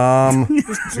whirl.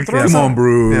 Come on,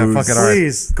 Bruce. Yeah, fuck it. All right.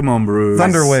 Please. Come on, Bruce.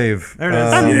 Thunder Wave. There it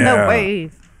is. Thunder Yeah.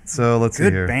 wave. So let's see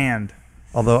Good here. band.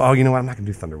 Although, you know what? I'm not gonna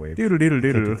do Thunder Wave. Doodle doodle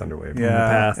Can't do doodle. Thunder Wave. Yeah,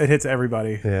 path. it hits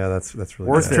everybody. Yeah, that's really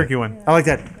Worth bad. tricky one. I like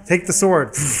that. Take the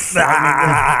sword. It's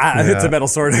a metal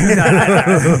sword.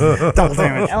 Double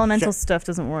damage. Elemental stuff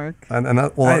doesn't work. And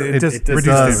that, well, It it does it reduce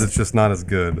does. damage. It's just not as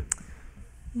good.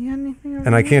 You got anything over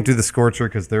And I there? can't do the Scorcher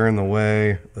because they're in the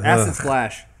way. Acid Ugh.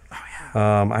 splash.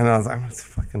 I know. I'm just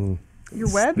fucking. Your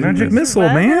web? Magic Your missile,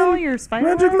 web man. at all? Your spider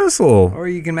Magic web? missile. Or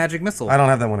you can magic missile. I don't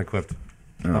have that one equipped.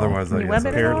 Otherwise, Can I you guess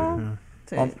web I it at could. all?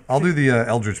 To- I'll do the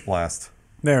Eldritch Blast.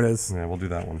 There it is. Yeah, we'll do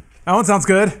that one. That one sounds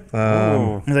good.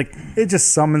 Ooh. It's like, it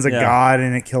just summons a Yeah. god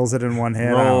and it kills it in one hit.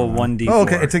 I Roll don't know. 1d4. Oh,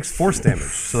 okay. It takes force damage,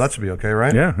 so that should be okay,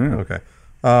 right? Yeah, yeah. Okay.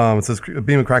 It says a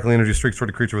beam of crackling energy streaks toward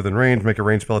a creature within range. Make a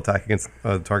ranged spell attack against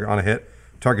the target on a hit.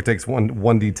 Target takes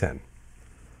 1d10.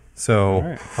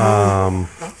 So,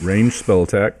 Range spell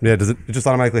attack. yeah, does it just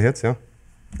automatically hits? Yeah.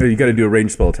 Oh, you got to do a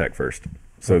range spell attack first.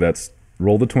 So that's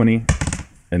roll the 20,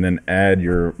 and then add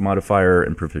your modifier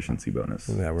and proficiency bonus.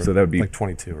 Yeah, we're so that would be like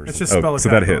 22 or It's something. just spell so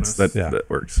attack that hits. bonus. That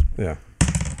works. Yeah.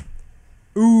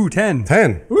 Ooh, 10.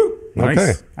 10. Nice.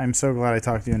 Okay. I'm so glad I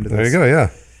talked you into this. There you go. Yeah.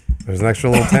 There's an extra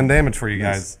little 10 damage for you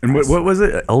guys. And what was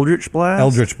it? Eldritch blast.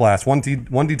 Eldritch Blast.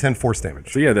 1d10 force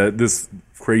damage. So yeah, this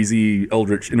crazy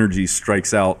eldritch energy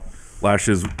strikes out,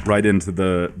 lashes right into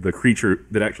the creature.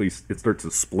 That actually it starts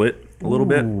to split a little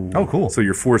bit. Oh, cool. So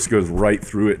your force goes right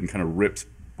through it and kind of rips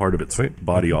part of its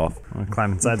body off.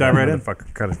 Climb inside Dive that right in.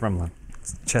 motherfucker. Cut it from the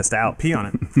chest out. Pee on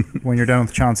it. When you're done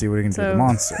with Chauncey, what are you going to do to the So-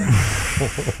 monster?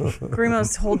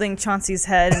 Grimo's holding Chauncey's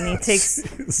head, and he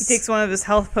takes one of his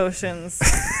health potions,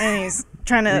 and he's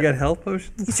trying You to got health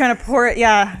potions? he's trying to pour it.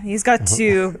 Yeah, he's got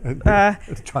two.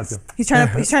 He's trying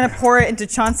to pour it into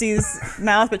Chauncey's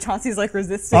mouth, but Chauncey's like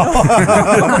resisting. a little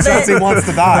Chauncey bit. wants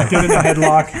to die. Get in a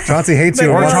headlock. Chauncey hates you.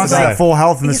 But and Or wants to Chauncey's die. at full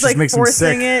health and this He's just like makes him sick.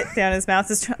 forcing it down his mouth.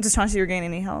 Does Chauncey regain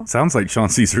any health? Sounds like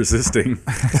Chauncey's resisting.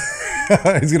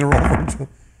 He's gonna roll.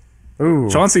 Ooh.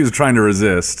 Chauncey was trying to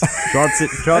resist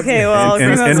Okay, well, and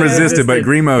Grimo's gonna- resisted, but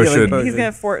Grimo should. He's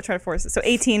gonna try to force it. So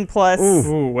 18 plus.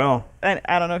 Ooh, well, I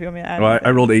don't know if you want me to add. Well, I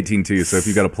anything. rolled 18 too, so if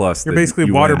you got a plus, you're then basically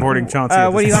you win. waterboarding Chauncey.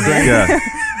 at What do this you want me to? Yeah, What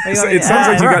do you want me it to sounds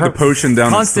like add? you got the potion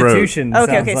down his throat. Constitution.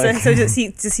 Okay, sounds okay. like. So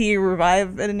does he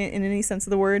revive in any sense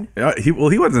of the word? He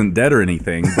wasn't dead or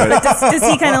anything, but Does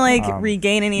he kind of like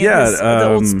regain any yeah, of the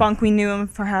old um, spunk we knew him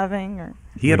for having? Or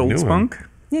he had We old knew him. spunk.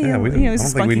 Yeah, we you didn't- know, he's I a don't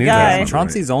think we spunky knew guy. that.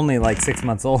 Chauncey's only like 6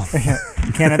 months old.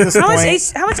 Can at this How point.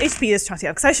 much HP does Chauncey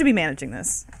have? Because I should be managing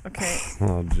this. Okay.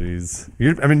 Oh, jeez.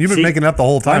 You've been making it up the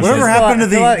whole time. Whatever Fill happened out- to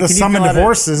the, fill out- the can you summoned fill out a-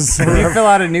 horses? Can you fill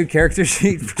out a new character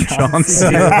sheet for Chauncey?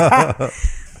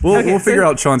 We'll Okay, figure so-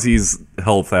 out Chauncey's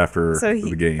health after So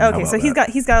the game. How Okay, about so he's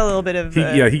that? got a little bit of.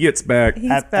 He gets back. he's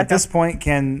At back this up. point,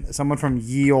 can someone from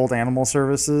Ye Old Animal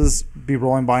Services be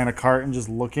rolling by in a cart and just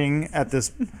looking at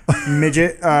this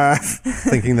midget?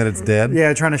 Thinking that it's dead.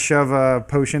 Yeah, trying to shove a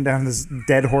potion down this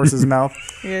dead horse's mouth.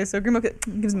 Yeah, so Grimo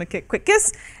gives him a quick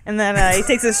kiss, and then he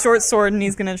takes his short sword and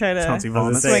he's gonna try Chauncey to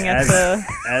vomits. swing at the.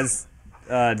 as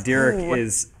Derek Ooh.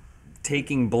 is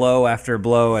taking blow after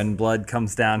blow and blood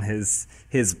comes down his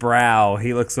brow,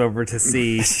 he looks over to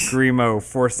see Grimo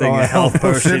forcing a health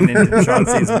potion into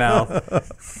Chauncey's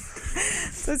mouth.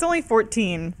 So it's only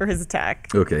 14 for his attack.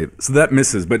 Okay, so that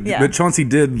misses, but Yeah. but Chauncey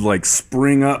did like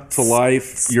spring up to life.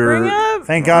 Spring up.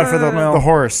 Thank God for the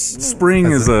horse. Spring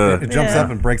is It jumps Yeah.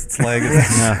 up and breaks its leg.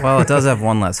 Well, it does have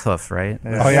one less hoof, right?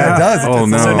 Oh yeah, it does. Oh,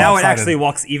 no. So now it lopsided. actually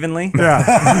walks evenly.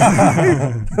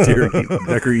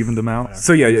 Decker evened them out.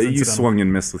 So yeah, you swung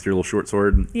and missed with your little short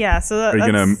sword. Yeah, so Are you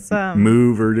gonna that's,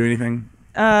 move or do anything?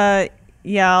 Yeah,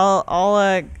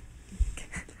 I'll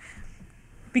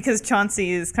because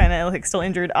Chauncey is kind of like still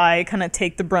injured. I kind of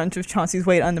take the brunt of Chauncey's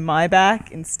weight onto my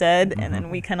back instead, and then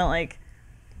we kind of like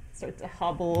start to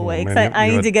hobble away because man, I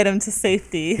you need have- to get him to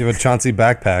safety. You have a Chauncey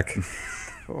backpack.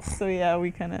 So yeah,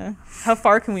 we kind of. How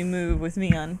far can we move with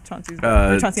me on Chauncey's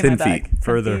back? Or Chauncey 10 on my back? feet. 10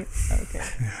 Further. feet? Okay,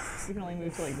 so we can only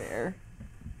move to like there.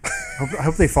 I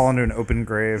hope they fall into an open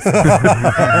grave.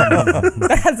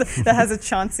 That has a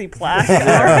Chauncey plaque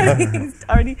already. He's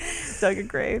already dug a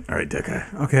grave. All right, Decker.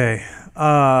 Okay.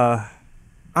 I'm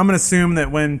gonna assume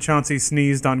that when Chauncey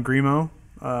sneezed on Grimo,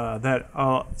 that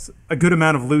a good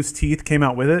amount of loose teeth came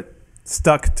out with it,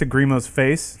 stuck to Grimo's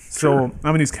face. So I'm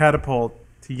gonna use catapult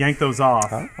to yank those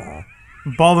off,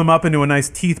 ball them up into a nice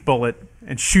teeth bullet,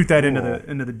 and shoot that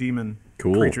into the demon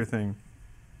Cool. creature thing.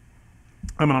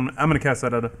 I'm gonna cast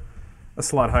that at a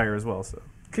slot higher as well. So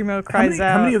Grimo cries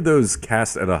out. How many of those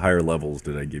cast at a higher levels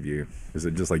did I give you? Is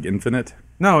it just like infinite?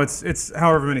 no, it's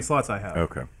however many slots I have,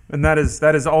 Okay. and that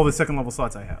is all the second level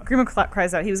slots I have. Grimo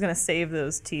cries out. He was going to save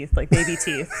those teeth, like baby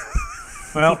teeth.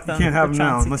 Well, Keep you them can't have for them now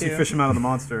Chauncey, unless you too. fish them out of the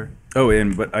monster. Oh,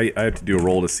 but I have to do a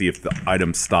roll to see if the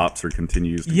item stops or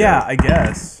continues to Yeah, go. I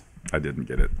guess. I didn't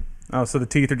get it. Oh, so the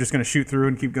teeth are just going to shoot through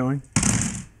and keep going?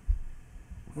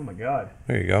 Oh my god.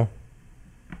 There you go.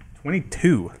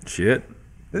 22. Shit.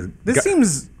 This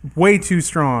seems way too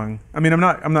strong. I mean, I'm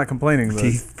not complaining, but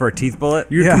Teeth for a teeth bullet.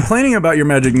 You're Yeah. complaining about your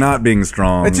magic not being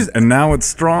strong, It's just- and now it's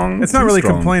strong. it's not Too really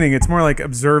strong. complaining. It's more like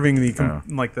observing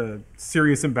the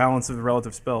serious imbalance of the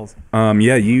relative spells.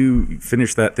 Yeah, you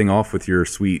finish that thing off with your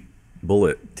sweet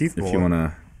bullet. Teeth If you bullet. want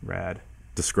to Rad.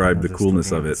 describe the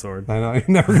coolness of it. Sword. I know you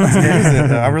never got to use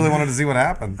it. I really wanted to see what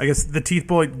happened. I guess the teeth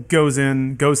bullet goes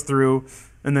through,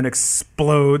 and then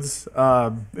explodes,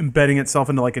 embedding itself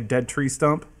into like a dead tree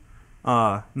stump.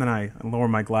 And then I lower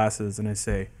my glasses and I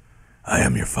say, "I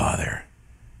am your father."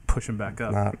 Push him back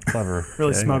up. Not clever.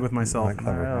 Really Okay. smug with myself. Not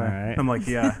clever. All right. I'm like,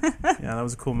 yeah, that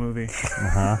was a cool movie.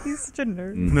 He's such a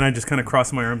nerd. And then I just kind of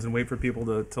cross my arms and wait for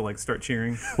people to like start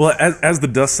cheering. Well, as the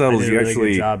dust I settles, did a you really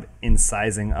actually good job in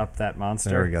sizing up that monster.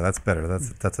 There we go. That's better.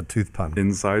 That's a tooth pun.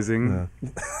 incising.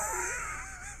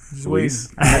 Just wait.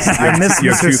 I missed You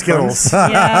have Mr. two Skittles.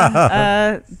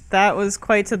 Yeah, that was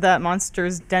quite to that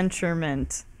monster's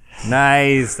denturement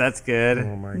Nice, that's good.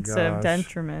 Oh my instead of gosh.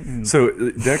 denturement. So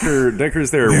Decker's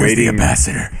there waiting.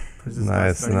 ambassador?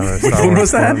 Nice. Another Which Star one Wars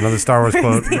was that? quote. Another Star Wars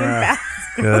quote.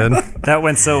 Good. That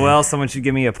went so well. Someone should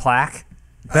give me a plaque.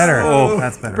 Better. Oh,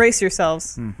 that's better. Brace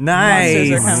yourselves. Hmm. Nice.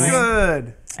 Monsters are coming.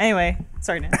 Good. Anyway,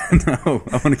 sorry, Dan. No,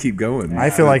 I want to keep going. I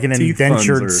feel like an Teeth puns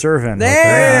indentured are- servant. He's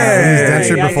There.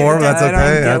 dentured Yeah, before, but that's I don't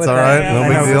okay. get That's what all that right. is. No I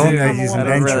big know, deal. dude. Yeah, he's I don't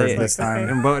indentured really- this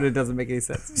time. But it doesn't make any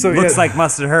sense. So, Looks yeah. like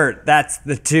must have hurt. That's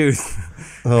the tooth.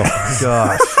 Oh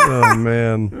gosh. Oh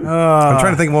man. I'm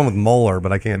trying to think of one with molar,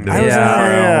 but I can't do it.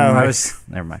 Yeah. I was.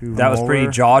 Never mind. That was pretty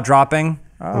Molar. jaw dropping.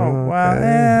 Oh,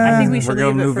 well, I think we should We're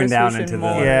leave it moving first. down We should into the-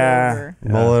 mull it Yeah.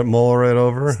 over. Mull it right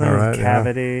over. All right. yeah.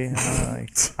 cavity.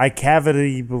 I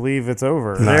cavity believe it's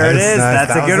over. There it Nice, is. nice.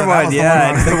 That's That a was good the- that one. was the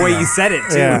Yeah, one. it's the way you said it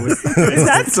too. Yeah. Is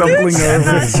that Stumbling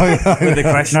over. With the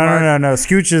question No, mark. no.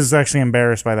 Scooch is actually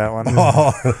embarrassed by that one.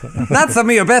 That's some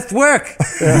of your best work.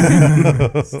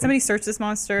 Somebody search this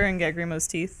monster and get Grimo's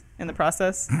teeth in the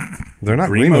process. They're not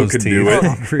Grimo Grimo's could teeth. do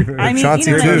it. I mean,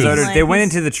 Chauncey you know what I too. mean, like, They went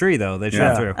he's- into the tree though. They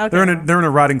shot through. Okay. They're in a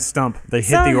rotting stump. They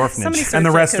hit Some- the orphanage. somebody And the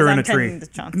search it, rest are 'cause in I'm a tree. tending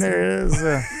to Chauncey. There is.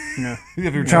 Yeah. You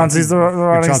have your Chauncey's the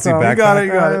rotting Chauncey stone. backpack. You got it.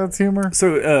 You got it. it. That's humor.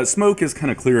 So smoke is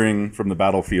kind of clearing from the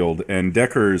battlefield, and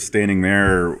Decker's standing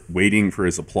there waiting for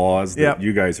his applause that Yep.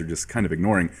 you guys are just kind of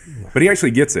ignoring. But he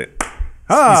actually gets it.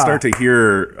 Ah. You start to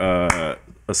hear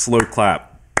a slow clap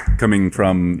coming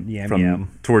from Yam.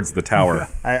 towards the tower.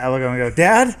 I look at him and go,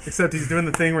 Dad? Except he's doing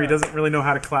the thing where he doesn't really know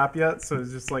how to clap yet, so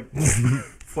he's just like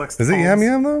flexed. Is it Yam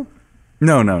Yam though?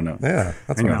 No. Yeah,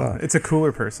 that's Hang what I on. thought. It's a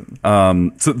cooler person.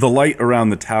 So the light around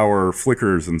the tower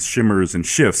flickers and shimmers and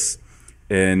shifts,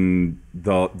 and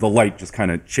the light just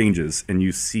kind of changes, and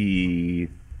you see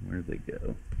where'd they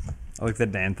go? I like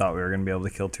that Dan thought we were going to be able to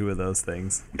kill two of those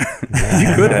things.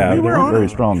 You could have. They weren't very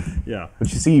strong. Yeah.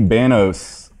 But you see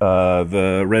Banos,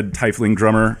 the red tiefling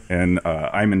drummer, and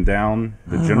Iman Down,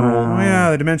 the general. Oh yeah,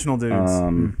 the dimensional dudes.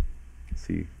 Let's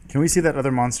see. Can we see that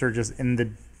other monster just in the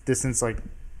distance, like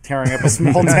tearing up a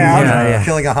small town? Yeah.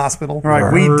 Killing a hospital. We're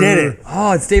like, we did it.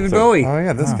 Oh, it's David Bowie. Oh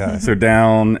yeah, this guy. So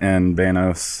Down and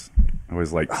Banos. I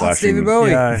always like It's flashing, David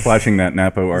Bowie. Yeah. flashing that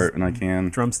Napo art when I can.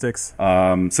 Drumsticks.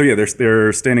 So yeah,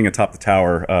 they're standing atop the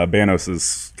tower. Banos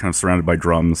is kind of surrounded by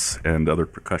drums and other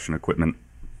percussion equipment.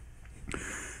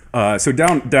 So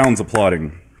Down's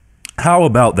applauding. How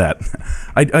about that?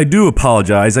 I do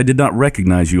apologize. I did not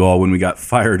recognize you all when we got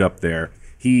fired up there.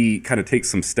 He kind of takes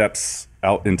some steps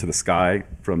out into the sky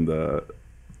from the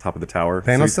top of the tower.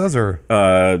 Thanos does, or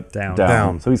Down.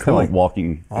 Down. So he's kind Cool. of like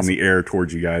walking Awesome. in the air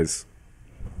towards you guys.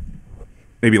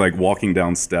 Maybe like walking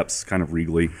down steps, kind of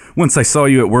regally. Once I saw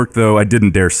you at work, though, I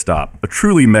didn't dare stop. A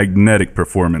truly magnetic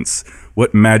performance.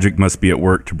 What magic must be at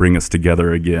work to bring us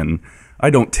together again?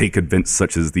 I don't take events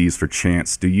such as these for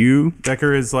chance, do you?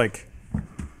 Decker is like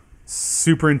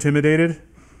super intimidated,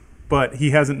 but he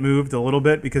hasn't moved a little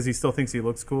bit because he still thinks he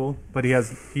looks cool. But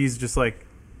he's just like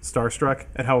starstruck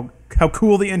at how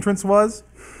cool the entrance was,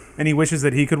 and he wishes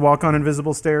that he could walk on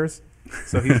invisible stairs.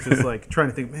 So he's just like trying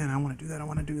to think, man, I want to do that. I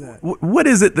want to do that. What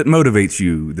is it that motivates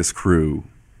you, this crew?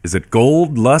 Is it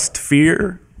gold, lust,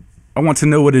 fear? I want to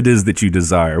know what it is that you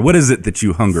desire. What is it that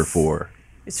you hunger for?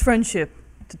 It's friendship,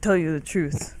 to tell you the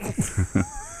truth.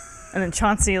 And then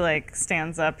Chauncey like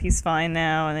stands up. He's fine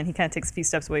now, and then he kind of takes a few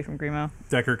steps away from Grimo.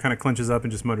 Decker kind of clenches up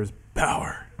and just mutters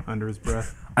 "power" under his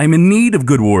breath. I'm in need of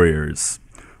good warriors.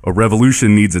 A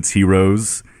revolution needs its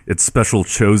heroes, its special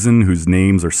chosen whose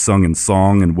names are sung in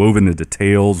song and woven into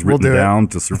tales We'll written do it. down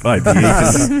to survive the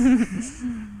ages.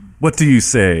 What do you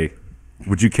say?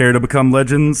 Would you care to become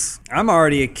legends? I'm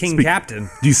already a king captain.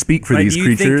 Do you speak for Like, these you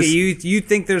creatures? Think, you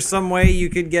think there's some way you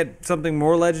could get something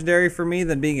more legendary for me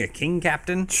than being a king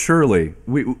captain? Surely.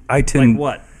 I Like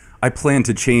what? I plan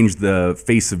to change the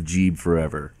face of Jeeb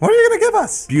forever. what are you gonna give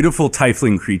us? Beautiful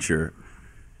tiefling creature.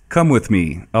 Come with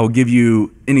me. I'll give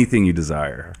you anything you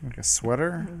desire. Like a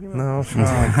sweater? No, she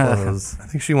doesn't like clothes. I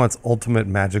think she wants ultimate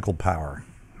magical power.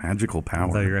 Magical I thought you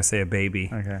were power. going to say a baby.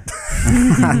 Okay.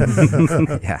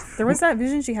 Yeah. There was that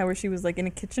vision she had where she was like in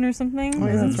a kitchen or something, Oh,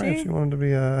 yeah, isn't that's right. she? She wanted to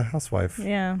be a housewife.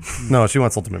 Yeah. No, she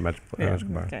wants ultimate magical Yeah.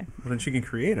 power. Okay. Well, then she can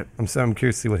create it. I'm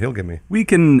curious to see what he'll give me. We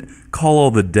can call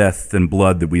all the death and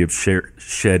blood that we have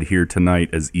shed here tonight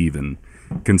as even.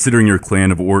 Considering your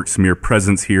clan of orcs' mere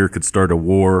presence here could start a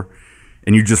war,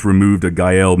 and you just removed a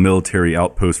Gael military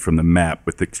outpost from the map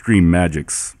with extreme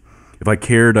magics. If I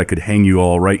cared, I could hang you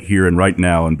all right here and right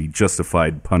now and be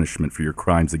justified punishment for your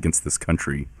crimes against this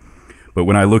country. But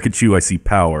when I look at you, I see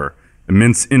power,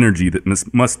 immense energy that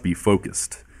must be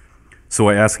focused. So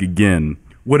I ask again,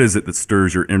 what is it that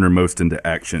stirs your innermost into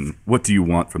action? What do you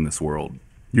want from this world?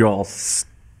 You're all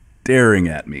staring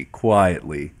at me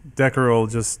quietly. Decker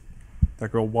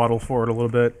will waddle forward a little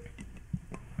bit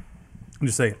and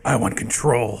just say, "I want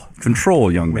control."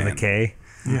 Control, young With man. a K.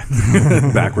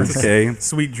 Backwards K.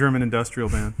 Sweet German industrial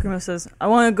band. Grimo says, I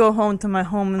want to go home to my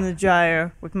home in the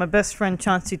Gyre with my best friend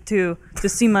Chauncey too, to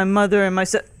see my mother and my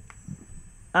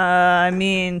I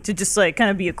mean, to just like kind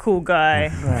of be a cool guy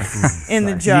in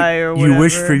the Gyre or whatever. You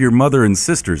wish for your mother and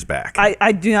sisters back.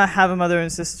 I do not have a mother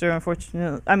and sister,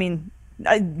 unfortunately. I mean,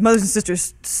 mothers and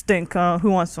sisters stink.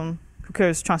 Who wants them? Who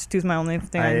cares? Chauncey 2 is my only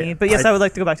thing I need. But yes, I would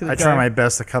like to go back to the I Gyre. try my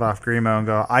best to cut off Grimo and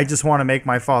go, I just want to make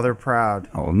my father proud.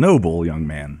 Oh, noble young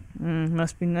man.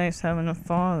 Must be nice having a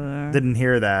father. Didn't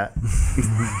hear that.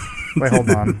 Wait, hold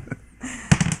on.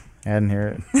 I didn't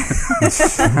hear it.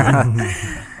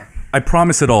 I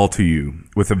promise it all to you,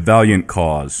 with a valiant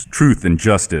cause, truth and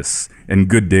justice, and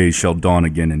good days shall dawn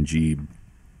again in Jeeb.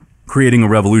 Creating a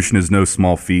revolution is no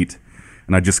small feat,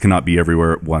 and I just cannot be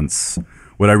everywhere at once.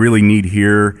 What I really need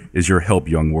here is your help,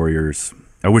 young warriors.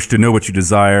 I wish to know what you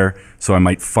desire, so I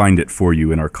might find it for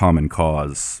you in our common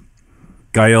cause.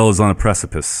 Gael is on a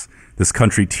precipice. This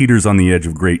country teeters on the edge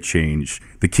of great change.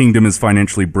 The kingdom is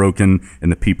financially broken,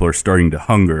 and the people are starting to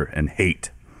hunger and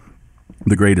hate.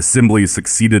 The Great Assembly has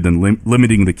succeeded in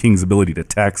limiting the king's ability to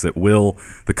tax at will.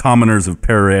 The commoners of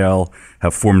Pereal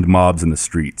have formed mobs in the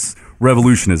streets.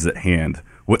 Revolution is at hand.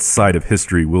 What side of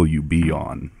history will you be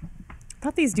on? I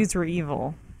thought these dudes were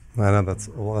evil. I know that's.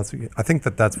 I think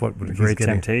that's what he's Great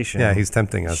getting. temptation. Yeah, he's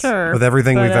tempting us Sure, with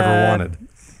everything but, we've ever wanted.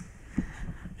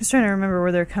 Just trying to remember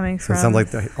where they're coming So from. it sounds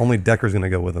like only Decker's going to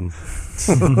go with him.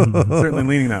 Certainly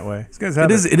leaning that way. These guys have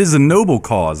It is a noble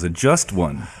cause, a just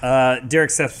one.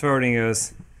 Derek steps forward and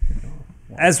goes,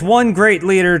 as one great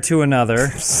leader to another,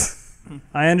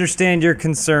 I understand your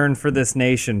concern for this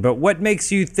nation, but what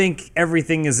makes you think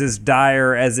everything is as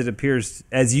dire as it appears,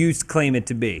 as you claim it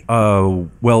to be?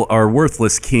 Well, our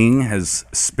worthless king has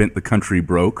spent the country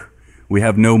broke. We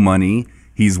have no money.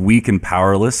 He's weak and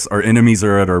powerless. Our enemies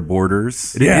are at our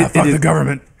borders. fuck the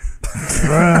government.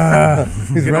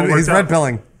 He's red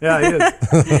pilling. Yeah, he is.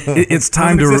 It's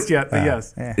time Doesn't to exist yet, but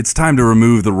yes. it's time to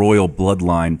remove the royal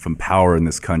bloodline from power in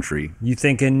this country. You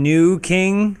think a new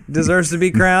king deserves to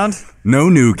be crowned? No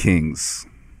new kings.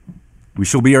 We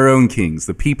shall be our own kings.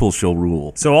 The people shall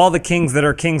rule. So all the kings that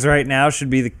are kings right now should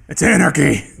be the... It's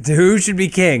anarchy. Who should be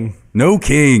king? No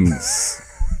kings.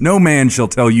 No man shall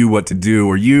tell you what to do,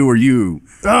 or you.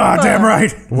 Ah, damn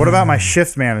right. What about my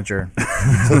shift manager?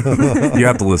 You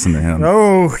have to listen to him.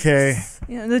 Okay.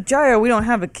 The Gyre, we don't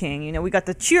have a king. We got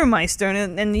the Cheermeister,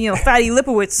 and Fatty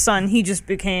Lipowitz's son, he just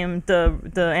became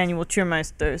the annual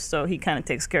Cheermeister, so he kind of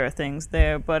takes care of things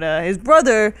there. But his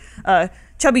brother,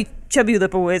 Chubby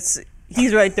Lipowitz,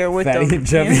 he's right there with Fatty them. and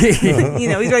Chubby.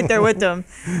 He's right there with them.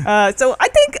 So I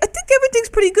think everything's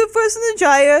pretty good for us in the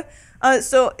Gyre.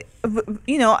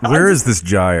 Where is this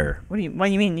gyre? What do you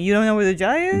mean? You don't know where the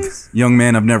Gyre is? Young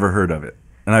man, I've never heard of it.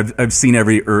 And I've seen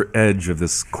every edge of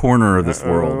this corner of this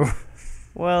world.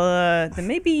 Well, then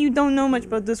maybe you don't know much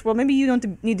about this world. Maybe you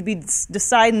don't need to be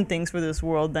deciding things for this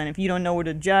world then if you don't know where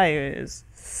the Gyre is.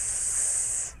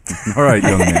 All right,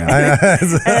 young man.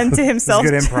 And to himself,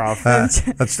 Good improv.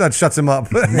 That shuts him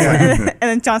up. and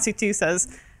then Chauncey 2 says,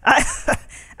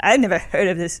 I've never heard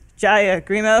of this Gyre,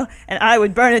 Grimo, and I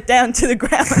would burn it down to the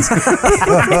ground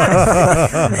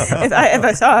if I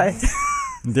ever saw it.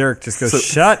 Derek just goes,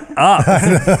 shut up.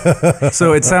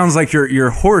 So it sounds like your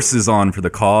horse is on for the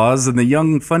cause, and the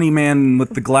young funny man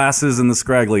with the glasses and the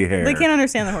scraggly hair. They can't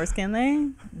understand the horse, can they?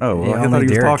 Oh, well, Yeah, I thought only he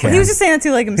was Derek talking. can. He was just saying that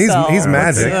to like himself. He's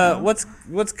magic. What's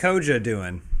Koja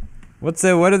doing? What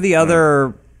are the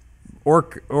other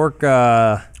orc?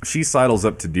 She sidles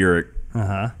up to Derek.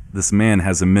 This man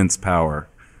has immense power.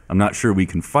 I'm not sure we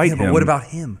can fight him. But what about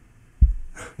him?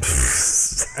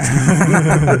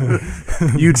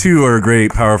 You too are a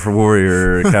great, powerful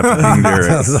warrior, Captain King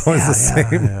Derek. It's always the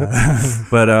same.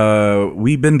 But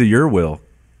we've been to your will,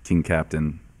 King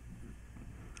Captain.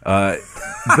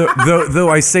 Though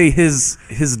I say his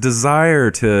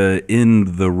desire to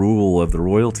end the rule of the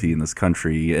royalty in this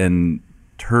country and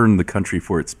turn the country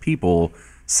for its people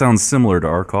sounds similar to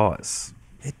our cause.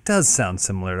 It does sound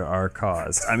similar to our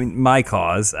cause. I mean, my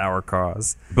cause, our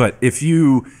cause. But if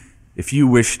you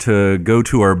wish to go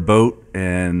to our boat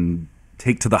and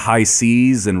take to the high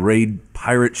seas and raid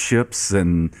pirate ships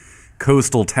and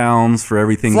coastal towns for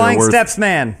everything Flying they're worth, Steps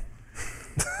Man.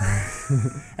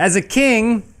 As a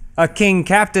king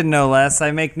captain no less,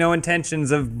 I make no intentions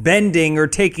of bending or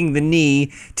taking the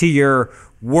knee to your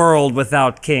world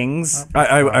without kings.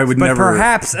 I would But never.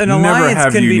 perhaps an never alliance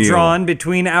have can you be kneel. drawn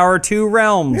between our two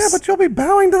realms. Yeah, but you'll be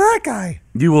bowing to that guy.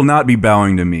 You will not be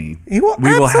bowing to me. He will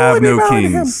we will have absolutely be no bowing to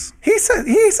him. kings. He says an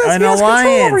he has control over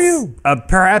alliance. you.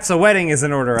 Perhaps a wedding is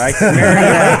in order. I can marry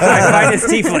my finest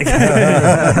tiefling.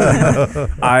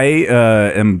 I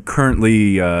am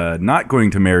currently not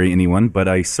going to marry anyone, but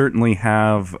I certainly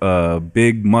have a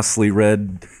big, muscly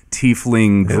red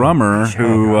tiefling drummer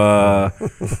who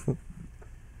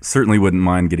certainly wouldn't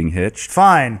mind getting hitched.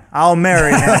 Fine, I'll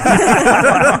marry him.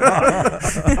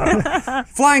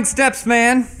 Flying Steps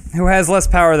Man, who has less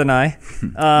power than I.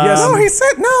 No, he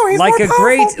said no. He's Like more a powerful.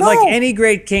 great, No. like any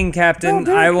great king captain, No,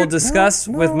 dude, I will no, discuss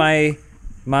no. with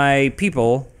my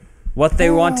people what they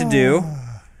want to do,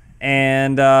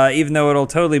 And even though it'll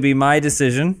totally be my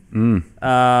decision,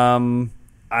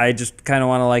 I just kind of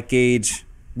want to like gauge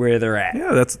where they're at.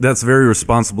 Yeah, that's very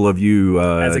responsible of you,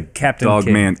 As a Captain Dog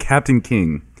King. Man, Captain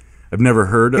King. I've never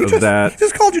heard of that. He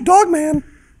just called you Dog Man.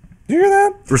 Do you hear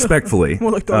that? Respectfully,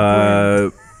 More like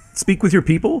Dog speak with your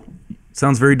people.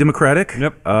 Sounds very democratic.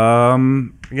 Yep.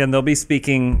 Again, they'll be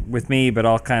speaking with me, but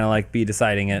I'll kind of like be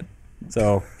deciding it.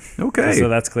 So Okay. so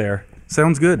that's clear.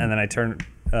 Sounds good. And then I turn.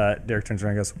 Derek turns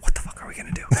around and goes, "What the fuck are we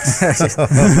gonna do?"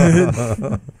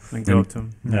 And go up to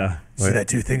him. Yeah. See that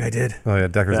 2 thing I did? Oh yeah,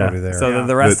 Decker's Yeah. already there. So then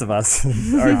the rest of us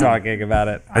are talking about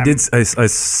it. I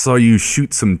saw you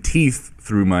shoot some teeth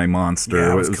through my monster.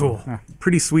 Yeah, it was a cool.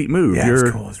 pretty sweet move. Yeah, it you're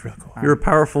was cool. It was real cool. you're a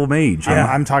powerful mage.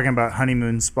 I'm talking about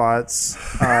honeymoon spots.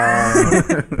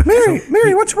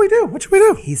 Mary, what should we do? What should we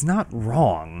do? He's not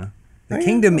wrong. The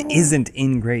kingdom isn't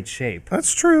in great shape.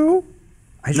 That's true.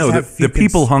 I just No, have the few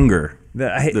people hunger.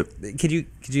 Could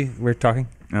you? We're talking.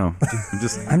 No,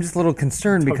 just I'm just a little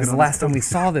concerned because the last time we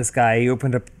saw this guy, he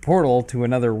opened a portal to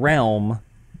another realm,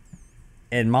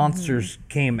 and monsters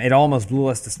came. It almost blew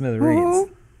us to smithereens.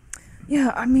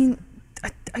 Yeah, I mean,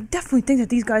 I definitely think that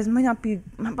these guys might not be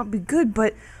good,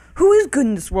 but who is good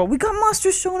in this world? We got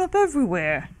monsters showing up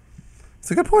everywhere.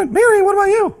 It's a good point. Mary, what about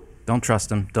you? Don't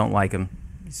trust him. Don't like him.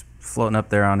 He's floating up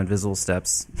there on invisible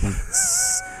steps.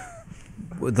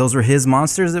 Those were his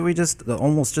monsters that we just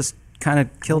almost just kind of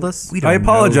killed us. I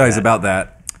apologize about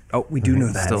that. Oh, we do know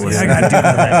that. Still I listening. do know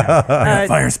that. I got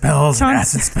fire spells, Chon-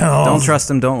 acid spells, Don't trust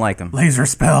him. Don't like him. laser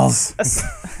spells.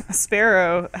 A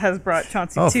sparrow has brought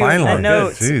Chauncey Oh, too finally. a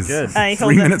note. Jeez. Good. And he 3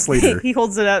 holds it- minutes later. he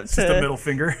holds it up The middle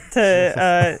finger.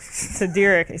 to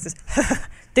Derek. He says,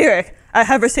 "Derek, I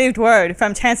have received word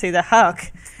from Chancey the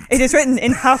Hawk. It is written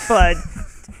in Hawk blood.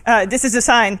 This is a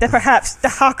sign that perhaps the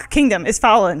Hawk Kingdom is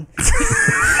fallen."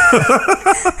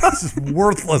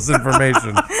 Worthless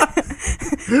information.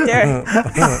 Derek,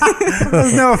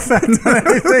 There's no effect on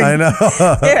anything. I know.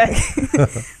 Derek,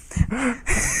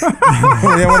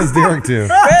 Yeah, what does Derek do?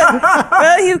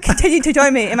 will you continue to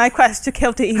join me in my quest to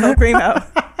kill the evil Grimo?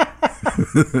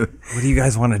 What do you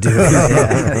guys want to do?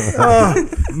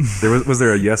 Was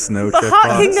there a yes no The check Hawk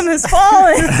box? Kingdom has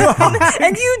fallen,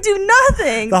 and you do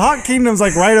nothing. The Hawk Kingdom's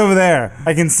like right over there.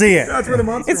 I can see it. That's where the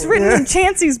monster It's written in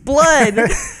Chancey's blood.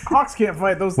 Hawks can't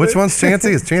fight those Which things. one's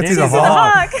Chancey? Is Chancey the Chancey's the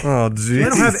hawk? Hawk. Oh, They jeez.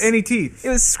 don't have any teeth. It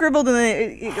was scribbled and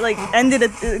then it like ended.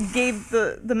 It gave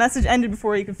the message ended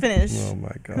before you could finish. Oh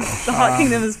my gosh. The Hawk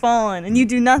Kingdom has fallen, and you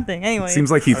do nothing. Anyway,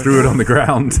 Seems like he threw it on the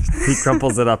ground. He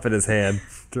crumples it up in his hand.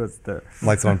 Just there.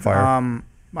 Lights on fire.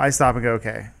 I stop and go,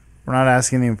 okay. We're not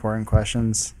asking the important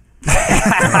questions.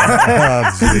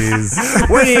 Oh, jeez.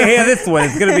 When you hear this one,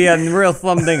 it's gonna be a real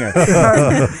dinger.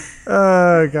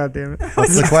 Oh, God damn it.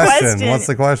 What's the question? What's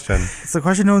the question? It's the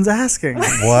question no one's asking.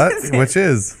 What? Which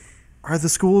is? Are the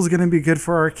schools going to be good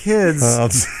for our kids Oh,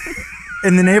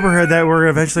 in the neighborhood that we're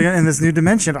eventually in this new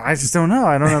dimension? I just don't know.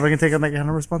 I don't know if I can take on that kind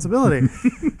of responsibility.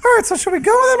 all right, so should we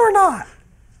go with him or not?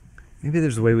 Maybe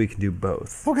there's a way we can do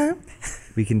both. Okay.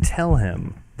 We can tell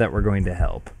him that we're going to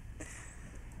help,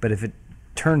 but if it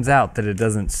turns out that it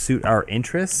doesn't suit our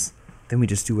interests, then we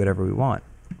just do whatever we want.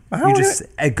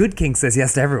 A good king says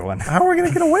yes to everyone. How are we going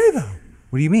to get away, though?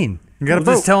 What do you mean? You gotta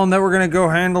We'll just vote. tell him that we're going to go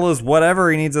handle his whatever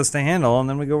he needs us to handle, and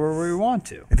then we go wherever we want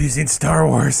to. Have you seen Star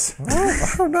Wars? Well,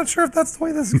 I'm not sure if that's the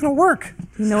way this is going to work.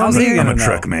 you know How's what, he Miri? I'm gonna a know?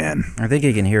 truck man. I think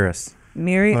he can hear us.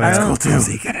 Miri, that's I cool, don't. How's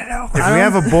he gonna know? If we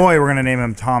have a boy, we're going to name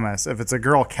him Thomas. If it's a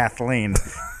girl, Kathleen.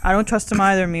 I don't trust him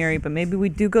either, Miri. But maybe we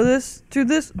do go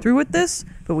through with this.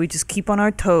 But we just keep on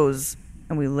our toes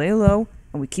and we lay low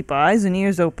and we keep our eyes and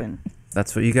ears open.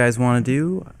 That's what you guys want to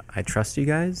do. I trust you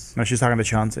guys. No, she's talking to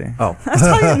Chauncey. Oh,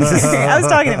 I was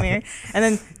talking to Miri, and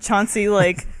then Chauncey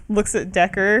like looks at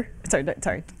Decker.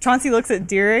 Sorry. Chauncey looks at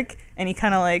Derek, and he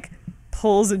kind of like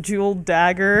pulls a jeweled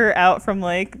dagger out from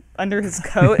like under his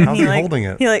coat, and How's he he like holding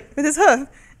it? he like with his hoof,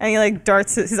 and he like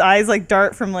darts his eyes like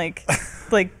dart from like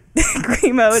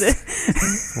Grimo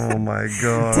Oh, my What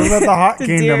God. about the Hawk to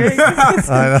Kingdom? Derek.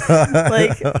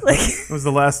 like It was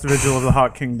the last vigil of the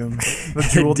Hawk Kingdom. The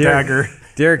jeweled Derek. dagger.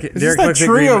 Derek just that looks at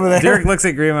tree over Grimo. there. Derek looks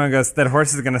at Grimo and goes, "That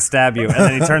horse is going to stab you." And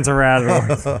then he turns around.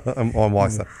 And I'm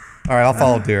walking. All right, I'll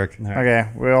follow Derek. Okay,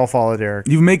 we all follow Derek.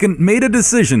 You've made a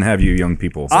decision, have you, young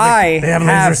people? I They have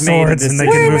have laser made a swords and they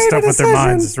decision. can move stuff with their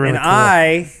minds. It's really And cool.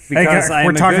 I, because Hey, I am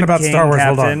we're a talking good about king Star Wars,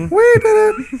 hold on. captain, We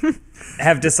did it.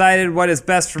 have decided what is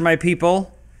best for my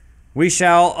people. We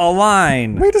shall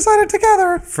align We decided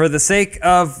together. for the sake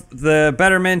of the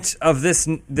betterment of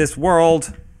this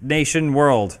world, nation,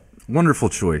 world. Wonderful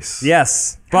choice.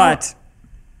 Yes, but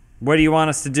what do you want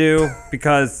us to do?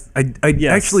 Because I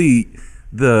Yes. actually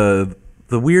the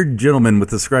the weird gentleman with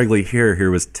the scraggly hair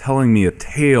here was telling me a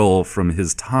tale from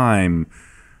his time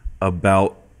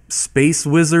about space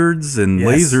wizards and Yes.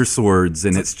 laser swords,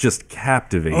 and it's just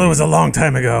captivating. Oh, it was a long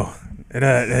time ago in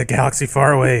a galaxy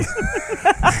far away.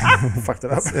 Fucked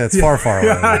it up. Yeah, it's far, far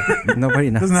away. Nobody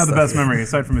knows. Doesn't have the best memory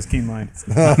aside from his keen mind.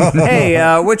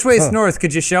 Hey, which way's north?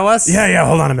 Could you show us? Yeah.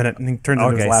 Hold on a minute. And he turns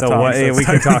into his Okay, laptop. so what, and we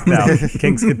starts can talk now.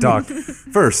 Kings can talk.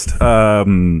 First,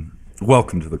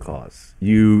 welcome to the cause.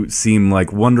 You seem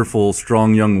like wonderful,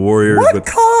 strong young warriors What with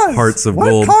cause? hearts of What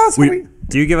gold. cause are we-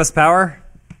 Do you give us power?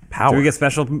 Power. Do we get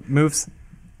special moves?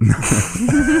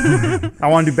 I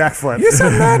want to do backflip.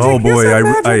 Oh boy,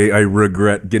 I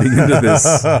regret getting into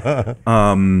this.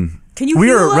 Can you We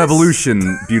heal are us? a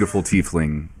revolution, beautiful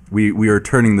tiefling. We are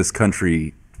turning this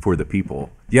country for the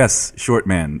people. Yes, short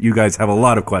man, you guys have a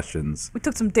lot of questions. We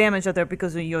took some damage out there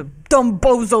because of your dumb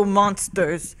bozo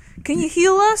monsters. Can you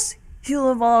heal us?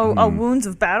 Heal of all our wounds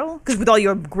of battle? Because with all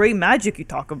your great magic you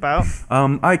talk about.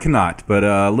 I cannot, but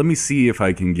let me see if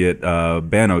I can get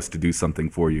Banos to do something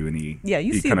for you. And Yeah,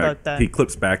 you see kinda- about that. He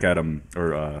clips back at him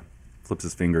or flips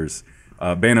his fingers.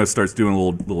 Banos starts doing a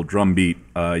little drum beat.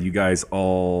 You guys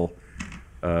all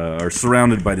are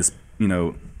surrounded by this,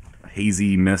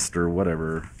 hazy mist or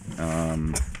whatever.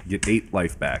 Get 8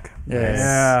 life back.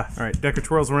 Yeah. All right. Decker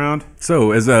twirls around.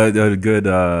 So, as a good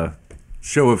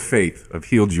show of faith, I've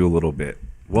healed you a little bit.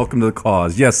 Welcome to the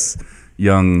cause. Yes,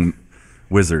 young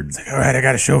wizards. All right, I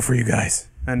got a show for you guys.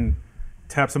 And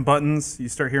tap some buttons. You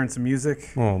start hearing some music.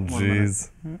 Oh,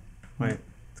 jeez. Wait,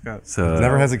 it's got. It's, uh,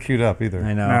 Never has it queued up either.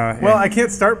 I know. No, Well, I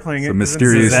can't start playing it. It's a 'cause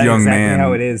mysterious Is that young exactly man.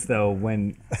 how it is, though,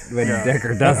 when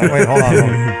Decker does it. Wait, hold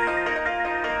on.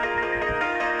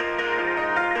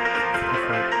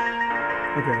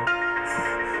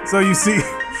 Okay. So you see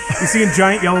in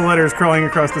giant yellow letters crawling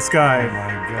across the Oh sky.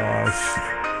 my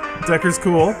gosh. Decker's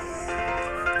cool.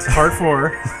 It's part 4.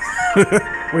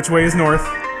 Which way is north?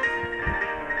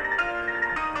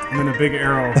 And then a big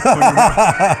arrow.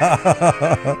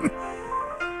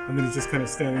 And then he's just kind of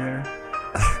standing there,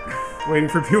 waiting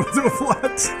for people to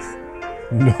applaud.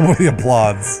 Nobody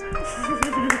applauds.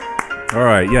 All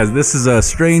right, yes, this is a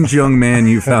strange young man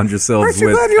you found yourselves Aren't you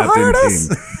with glad you at the hired team. us?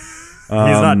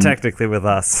 He's not technically with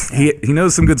us. He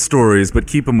knows some good stories, but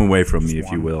keep him away from me, if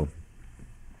you will.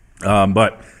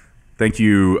 But thank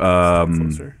you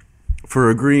Closer. for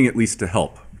agreeing at least to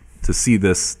help to see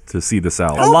this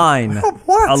out. Align.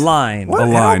 What? Align. What?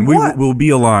 Align. Help what? We will be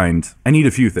aligned. I need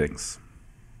a few things.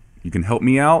 You can help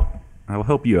me out. I will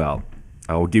help you out.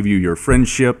 I will give you your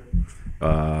friendship.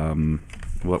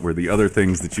 What were the other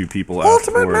things that you people asked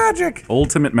Ultimate for? magic.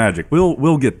 Ultimate magic.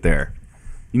 We'll get there.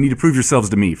 You need to prove yourselves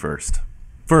to me first.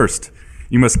 First,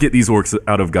 you must get these orcs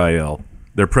out of Gael.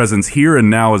 Their presence here and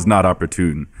now is not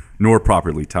opportune, nor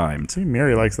properly timed. See,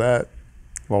 Mary likes that.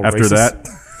 Well, After racist.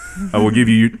 that, I will give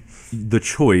you the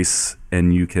choice,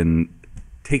 and you can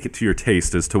take it to your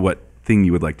taste as to what thing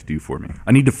you would like to do for me.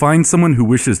 I need to find someone who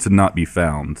wishes to not be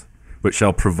found, but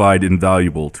shall provide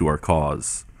invaluable to our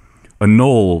cause. A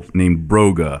gnoll named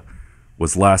Broga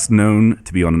was last known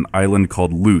to be on an island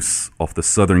called Luce off the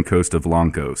southern coast of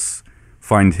Lankos.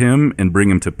 Find him and bring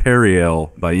him to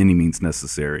Periel by any means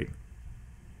necessary.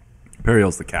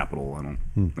 Periel's the capital. I don't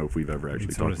know if we've ever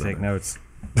actually Someone talked to about take it. notes.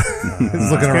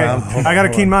 He's looking Okay. around. I got a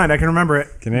keen mind. I can remember it.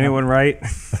 Can anyone write?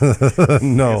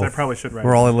 No. I probably should write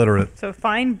We're it. all illiterate. So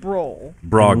find Broll.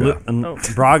 Braga. Braga.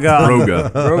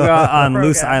 Broga. Broga on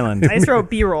Loose Broga. Island. I just wrote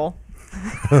B-roll.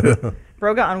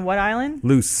 Broga on what island?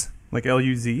 Loose. Like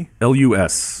L-U-Z.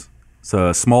 Lus. It's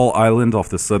a small island off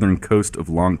the southern coast of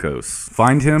Lankos.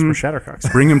 Find him, For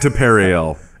Shattercocks. bring him to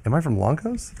Periel. Am I from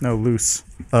Loncos? No, loose.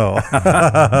 Oh.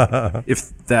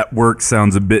 If that work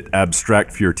sounds a bit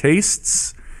abstract for your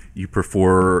tastes, you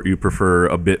prefer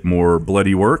a bit more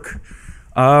bloody work.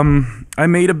 I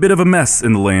made a bit of a mess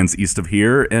in the lands east of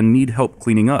here and need help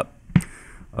cleaning up.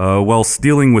 Whilst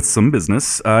dealing with some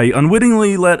business, I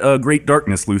unwittingly let a great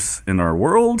darkness loose in our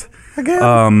world.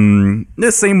 Again?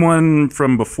 This same one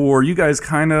from before, you guys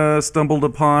kind of stumbled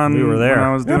upon We were there. when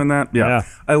I was doing that. Yeah. Yeah.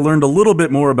 I learned a little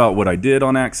bit more about what I did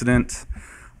on accident.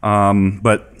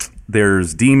 But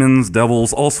there's demons,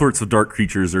 devils, all sorts of dark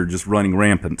creatures are just running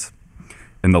rampant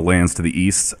in the lands to the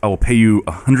east. I will pay you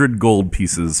 100 gold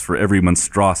pieces for every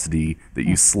monstrosity that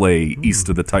you slay east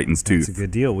of the Titan's It's a Tooth. good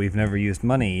deal. We've never used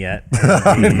money yet.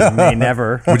 We may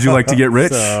never. Would you like to get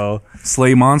rich? So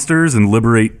Slay monsters and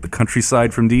liberate the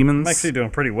countryside from demons? I'm actually doing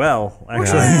pretty well.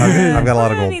 Actually, I've got a lot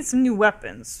of We're gonna gold. need some new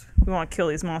weapons. We want to kill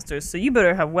these monsters, so you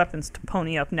better have weapons to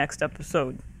pony up next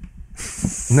episode.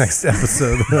 Next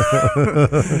episode.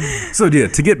 So yeah,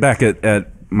 to get back at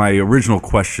my original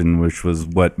question, which was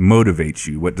what motivates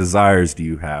you, what desires do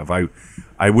you have?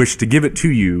 I wish to give it to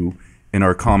you in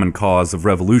our common cause of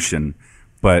revolution,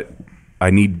 but I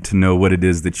need to know what it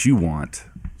is that you want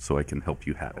so I can help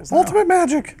you have it. Ultimate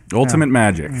magic. Ultimate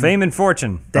magic. Fame and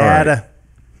fortune. Dad.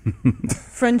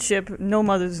 Friendship, no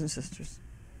mothers and sisters.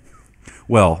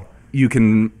 Well, you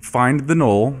can find the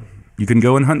knoll, you can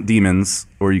go and hunt demons,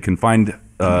 or you can find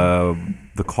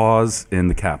the cause in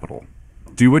the capital.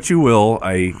 Do what you will.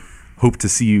 I hope to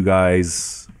see you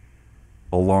guys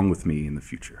along with me in the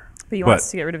future. But you want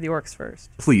us to get rid of the orcs first.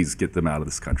 Please get them out of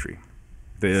this country.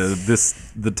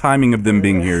 The timing of them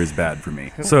being here is bad for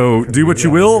me. So do what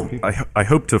you will. I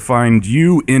hope to find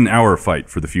you in our fight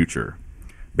for the future.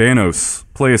 Banos,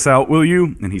 play us out, will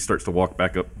you? And he starts to walk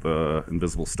back up the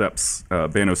invisible steps.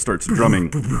 Banos starts drumming.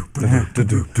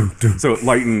 So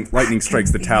lightning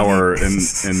strikes the tower,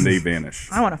 and they vanish.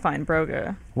 I want to find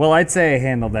Broga. Well, I'd say I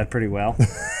handled that pretty well.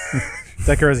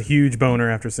 Decker has a huge boner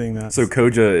after seeing that. So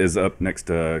Koja is up next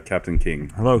to Captain King.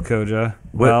 Hello, Koja.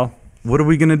 What are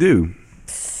we gonna do?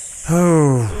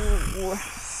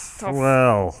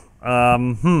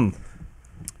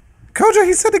 Koja,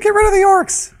 he said to get rid of the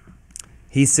orcs.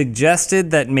 He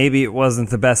suggested that maybe it wasn't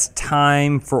the best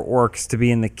time for orcs to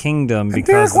be in the kingdom because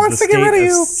Derek of the wants to get rid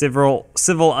of state of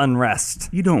civil unrest.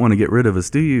 You don't want to get rid of us,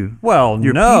 do you? Well,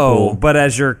 Your no, people- but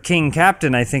as your king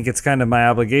captain, I think it's kind of my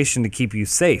obligation to keep you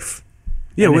safe.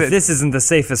 Yeah, And well, if this isn't the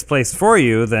safest place for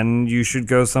you, then you should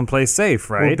go someplace safe,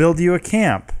 We'll right? build you a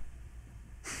camp.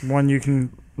 One you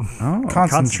can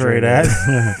concentrate concentrate at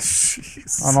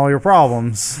on all your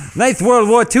problems. Nice World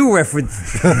War II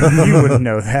reference. You wouldn't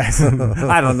know that.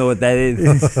 I don't know what that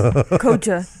is.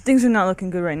 Koja, things are not looking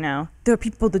good right now. There are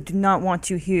people that do not want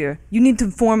you here. You need to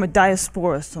form a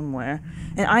diaspora somewhere.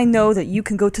 And I know that you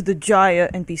can go to the Jaya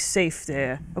and be safe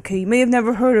there. Okay, you may have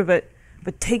never heard of it,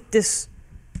 but take this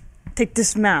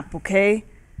map, okay?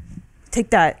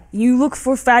 Take that. You look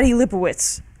for Fatty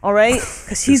Lipowitz, all right?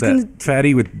 Because he's Is that gonna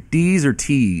fatty with D's or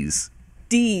T's?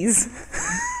 D's.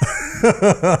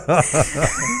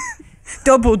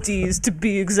 Double D's to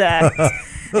be exact.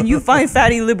 And you find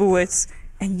Fatty Libowitz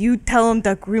and you tell him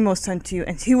that Grimo sent you,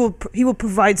 and he will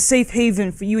provide safe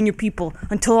haven for you and your people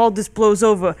until all this blows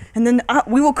over, and then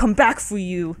we will come back for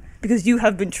you because you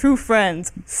have been true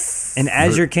friends. And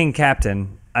as your king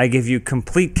captain, I give you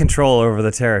complete control over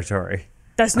the territory.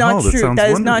 That's not Oh, that true. sounds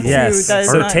That is not wonderful. true. Yes. That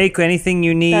is So not, take anything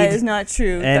you need that is not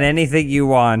true. and anything you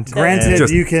want. Granted,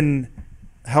 Just- you can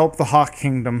help the Hawk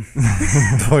Kingdom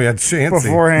Oh yeah, Chancy.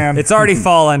 beforehand. It's already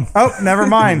fallen. Oh, never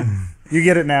mind. You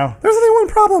get it now. There's only one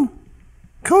problem.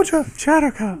 Koja,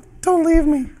 Chattercock, don't leave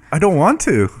me. I don't want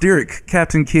to. Derek,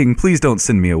 Captain King, please don't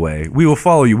send me away. We will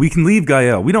follow you. We can leave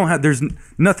Gael. We don't have. There's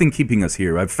nothing keeping us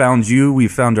here. I've found you.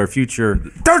 We've found our future.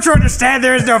 Don't you understand?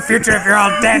 There is no future if you're all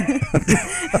dead.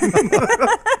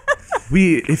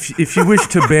 If you wish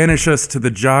to banish us to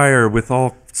the gyre with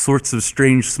all sorts of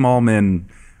strange small men,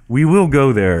 we will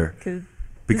go there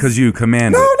because you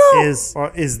command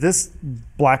it. Is this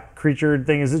black creature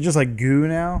thing? Is it just like goo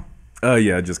now?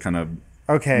 Yeah, just kind of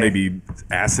Okay. maybe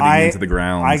aciding into the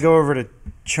ground. I go over to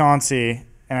Chauncey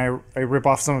and I rip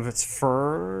off some of its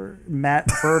fur, matte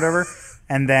fur, whatever,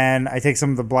 and then I take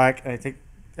some of the black and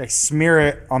I smear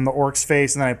it on the orc's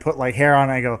face, and then I put like hair on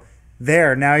it. And I go,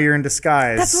 there, now you're in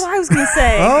disguise. That's what I was gonna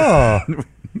say. Oh,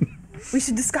 We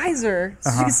should disguise her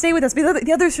so she can stay with us. But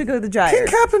the others should go to the gyre. King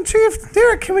Captain Chief,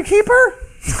 Derek, can we keep her?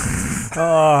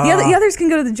 The others can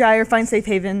go to the gyre, find safe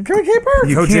haven. Can we keep her?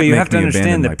 You Koja, can't you make have to me understand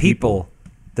abandon the my people.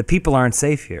 The people aren't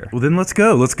safe here. Well, then let's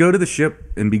go. Let's go to the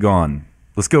ship and be gone.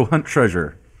 Let's go hunt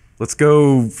treasure. Let's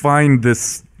go find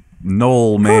this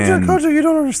knoll man. Koja, you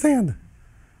don't understand.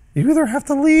 You either have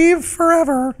to leave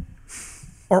forever,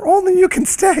 or only you can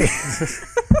stay.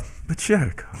 But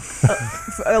Jericho.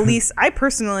 At least I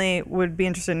personally would be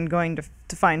interested in going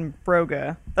to find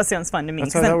Broga. That sounds fun to me.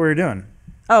 That's 'Cause what I then- thought we were doing.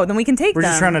 oh, then we can take We're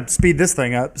them. just trying to speed this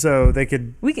thing up so they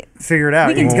could We can. figure it out.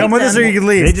 We You can can take come with us or them. you can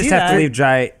leave. They just do have to that. leave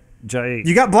Jai.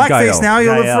 You got blackface Gael. now.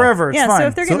 You'll live Gael. forever. It's Yeah. fine. So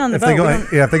if they're getting on the if boat, they go, we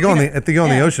don't- if they go on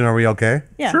the Yeah. ocean, are we okay?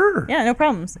 yeah, Sure. Yeah, no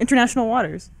problems. International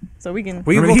waters, so we can.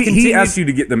 We I mean, will he continue. asked you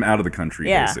to get them out of the country,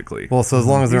 Yeah. basically. Well, so as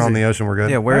long as they're on the ocean, we're good.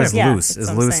 Yeah, where is Yeah, Luce? that's Is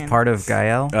what I'm Luce saying. part of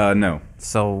Gael? No.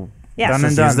 So Yeah. Done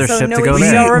just and use their done. ship So to no go issue. We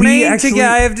there. shall remain actually- together.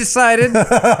 I have decided.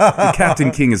 Captain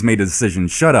King has made a decision.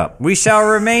 Shut up. We shall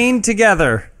remain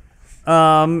together.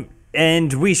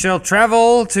 And we shall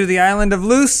travel to the island of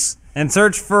Luce and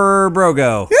search for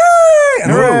Brogo.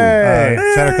 Hooray!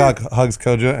 Chattercock hugs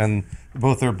Koja and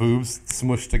both their boobs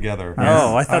smushed together.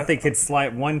 Oh, I thought they could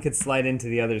slide. One could slide into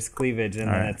the other's cleavage, and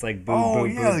then Alright. it's like boob, Oh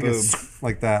boob, yeah, boob, they boob. get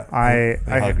like that. I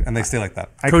hug, and they stay like that.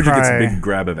 I Koji gets a cry- big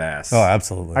grab of ass. Oh,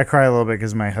 absolutely. I cry a little bit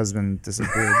because my husband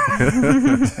disappeared,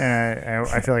 and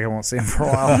I feel like I won't see him for a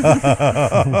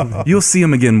while. You'll see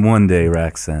him again one day,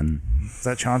 Raxen. Is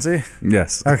that Chauncey?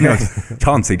 Yes. Okay. No,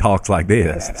 Chauncey talks like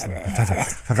this.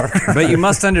 But you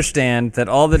must understand that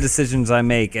all the decisions I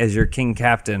make as your king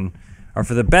captain are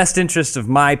for the best interest of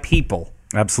my people,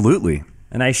 Absolutely.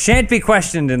 and I shan't be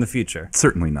questioned in the future.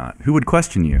 Certainly not. Who would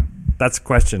question you? That's a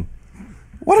question,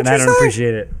 What and did I you don't say?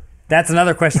 appreciate it. That's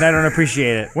another question. I don't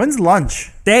appreciate it. When's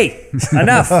lunch? Hey,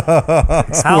 enough. How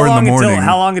 4 in the long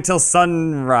morning. until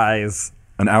sunrise?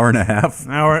 An hour and a half?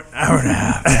 Hour and a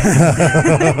half.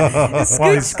 Scooch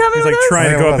coming He's with like us? trying to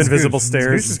Hey, go hold up on, invisible Scooch. Scooch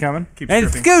stairs. is coming. Keep And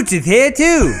stripping. Scooch is here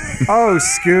too. Oh,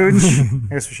 Scooch.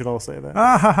 I guess we should all say that.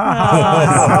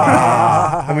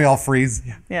 And we all freeze.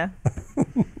 Yeah.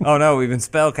 Oh no, we've been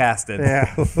spellcasted.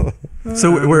 Yeah.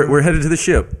 So we're headed to the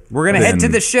ship. We're gonna head to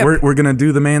the ship. We're gonna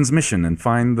do the man's mission and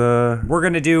find the. We're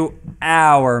gonna do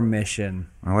our mission.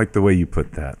 I like the way you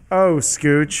put that. Oh,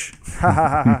 Scooch.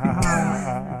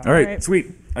 All right, right. sweet.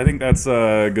 I think that's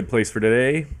a good place for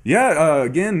today. Yeah,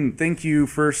 again, thank you,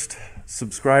 first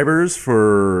subscribers,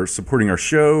 for supporting our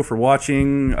show, for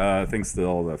watching. Thanks to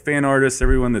all the fan artists,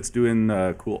 everyone that's doing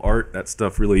cool art. That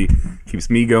stuff really keeps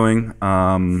me going.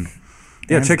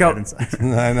 Yeah, check out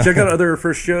I know. check out other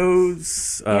first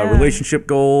shows, Yeah. relationship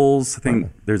goals. I think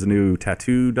there's a new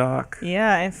tattoo doc.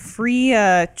 Yeah, and free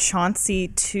Chauncey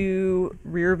 2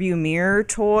 rear view mirror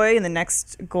toy in the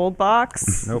next gold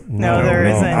box. Nope. No, there no,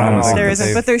 isn't. I don't think There that isn't,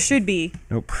 they've- but there should be.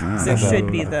 Nope. There should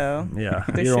be, though. Yeah,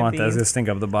 There you don't should want that. be. It's gonna stink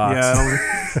up the box.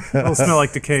 Yeah, it'll smell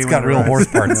like decay. It's got real horse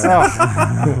parts.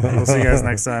 We'll see you guys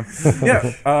next time.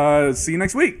 Yeah, see you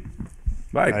next week.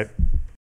 Bye. Bye.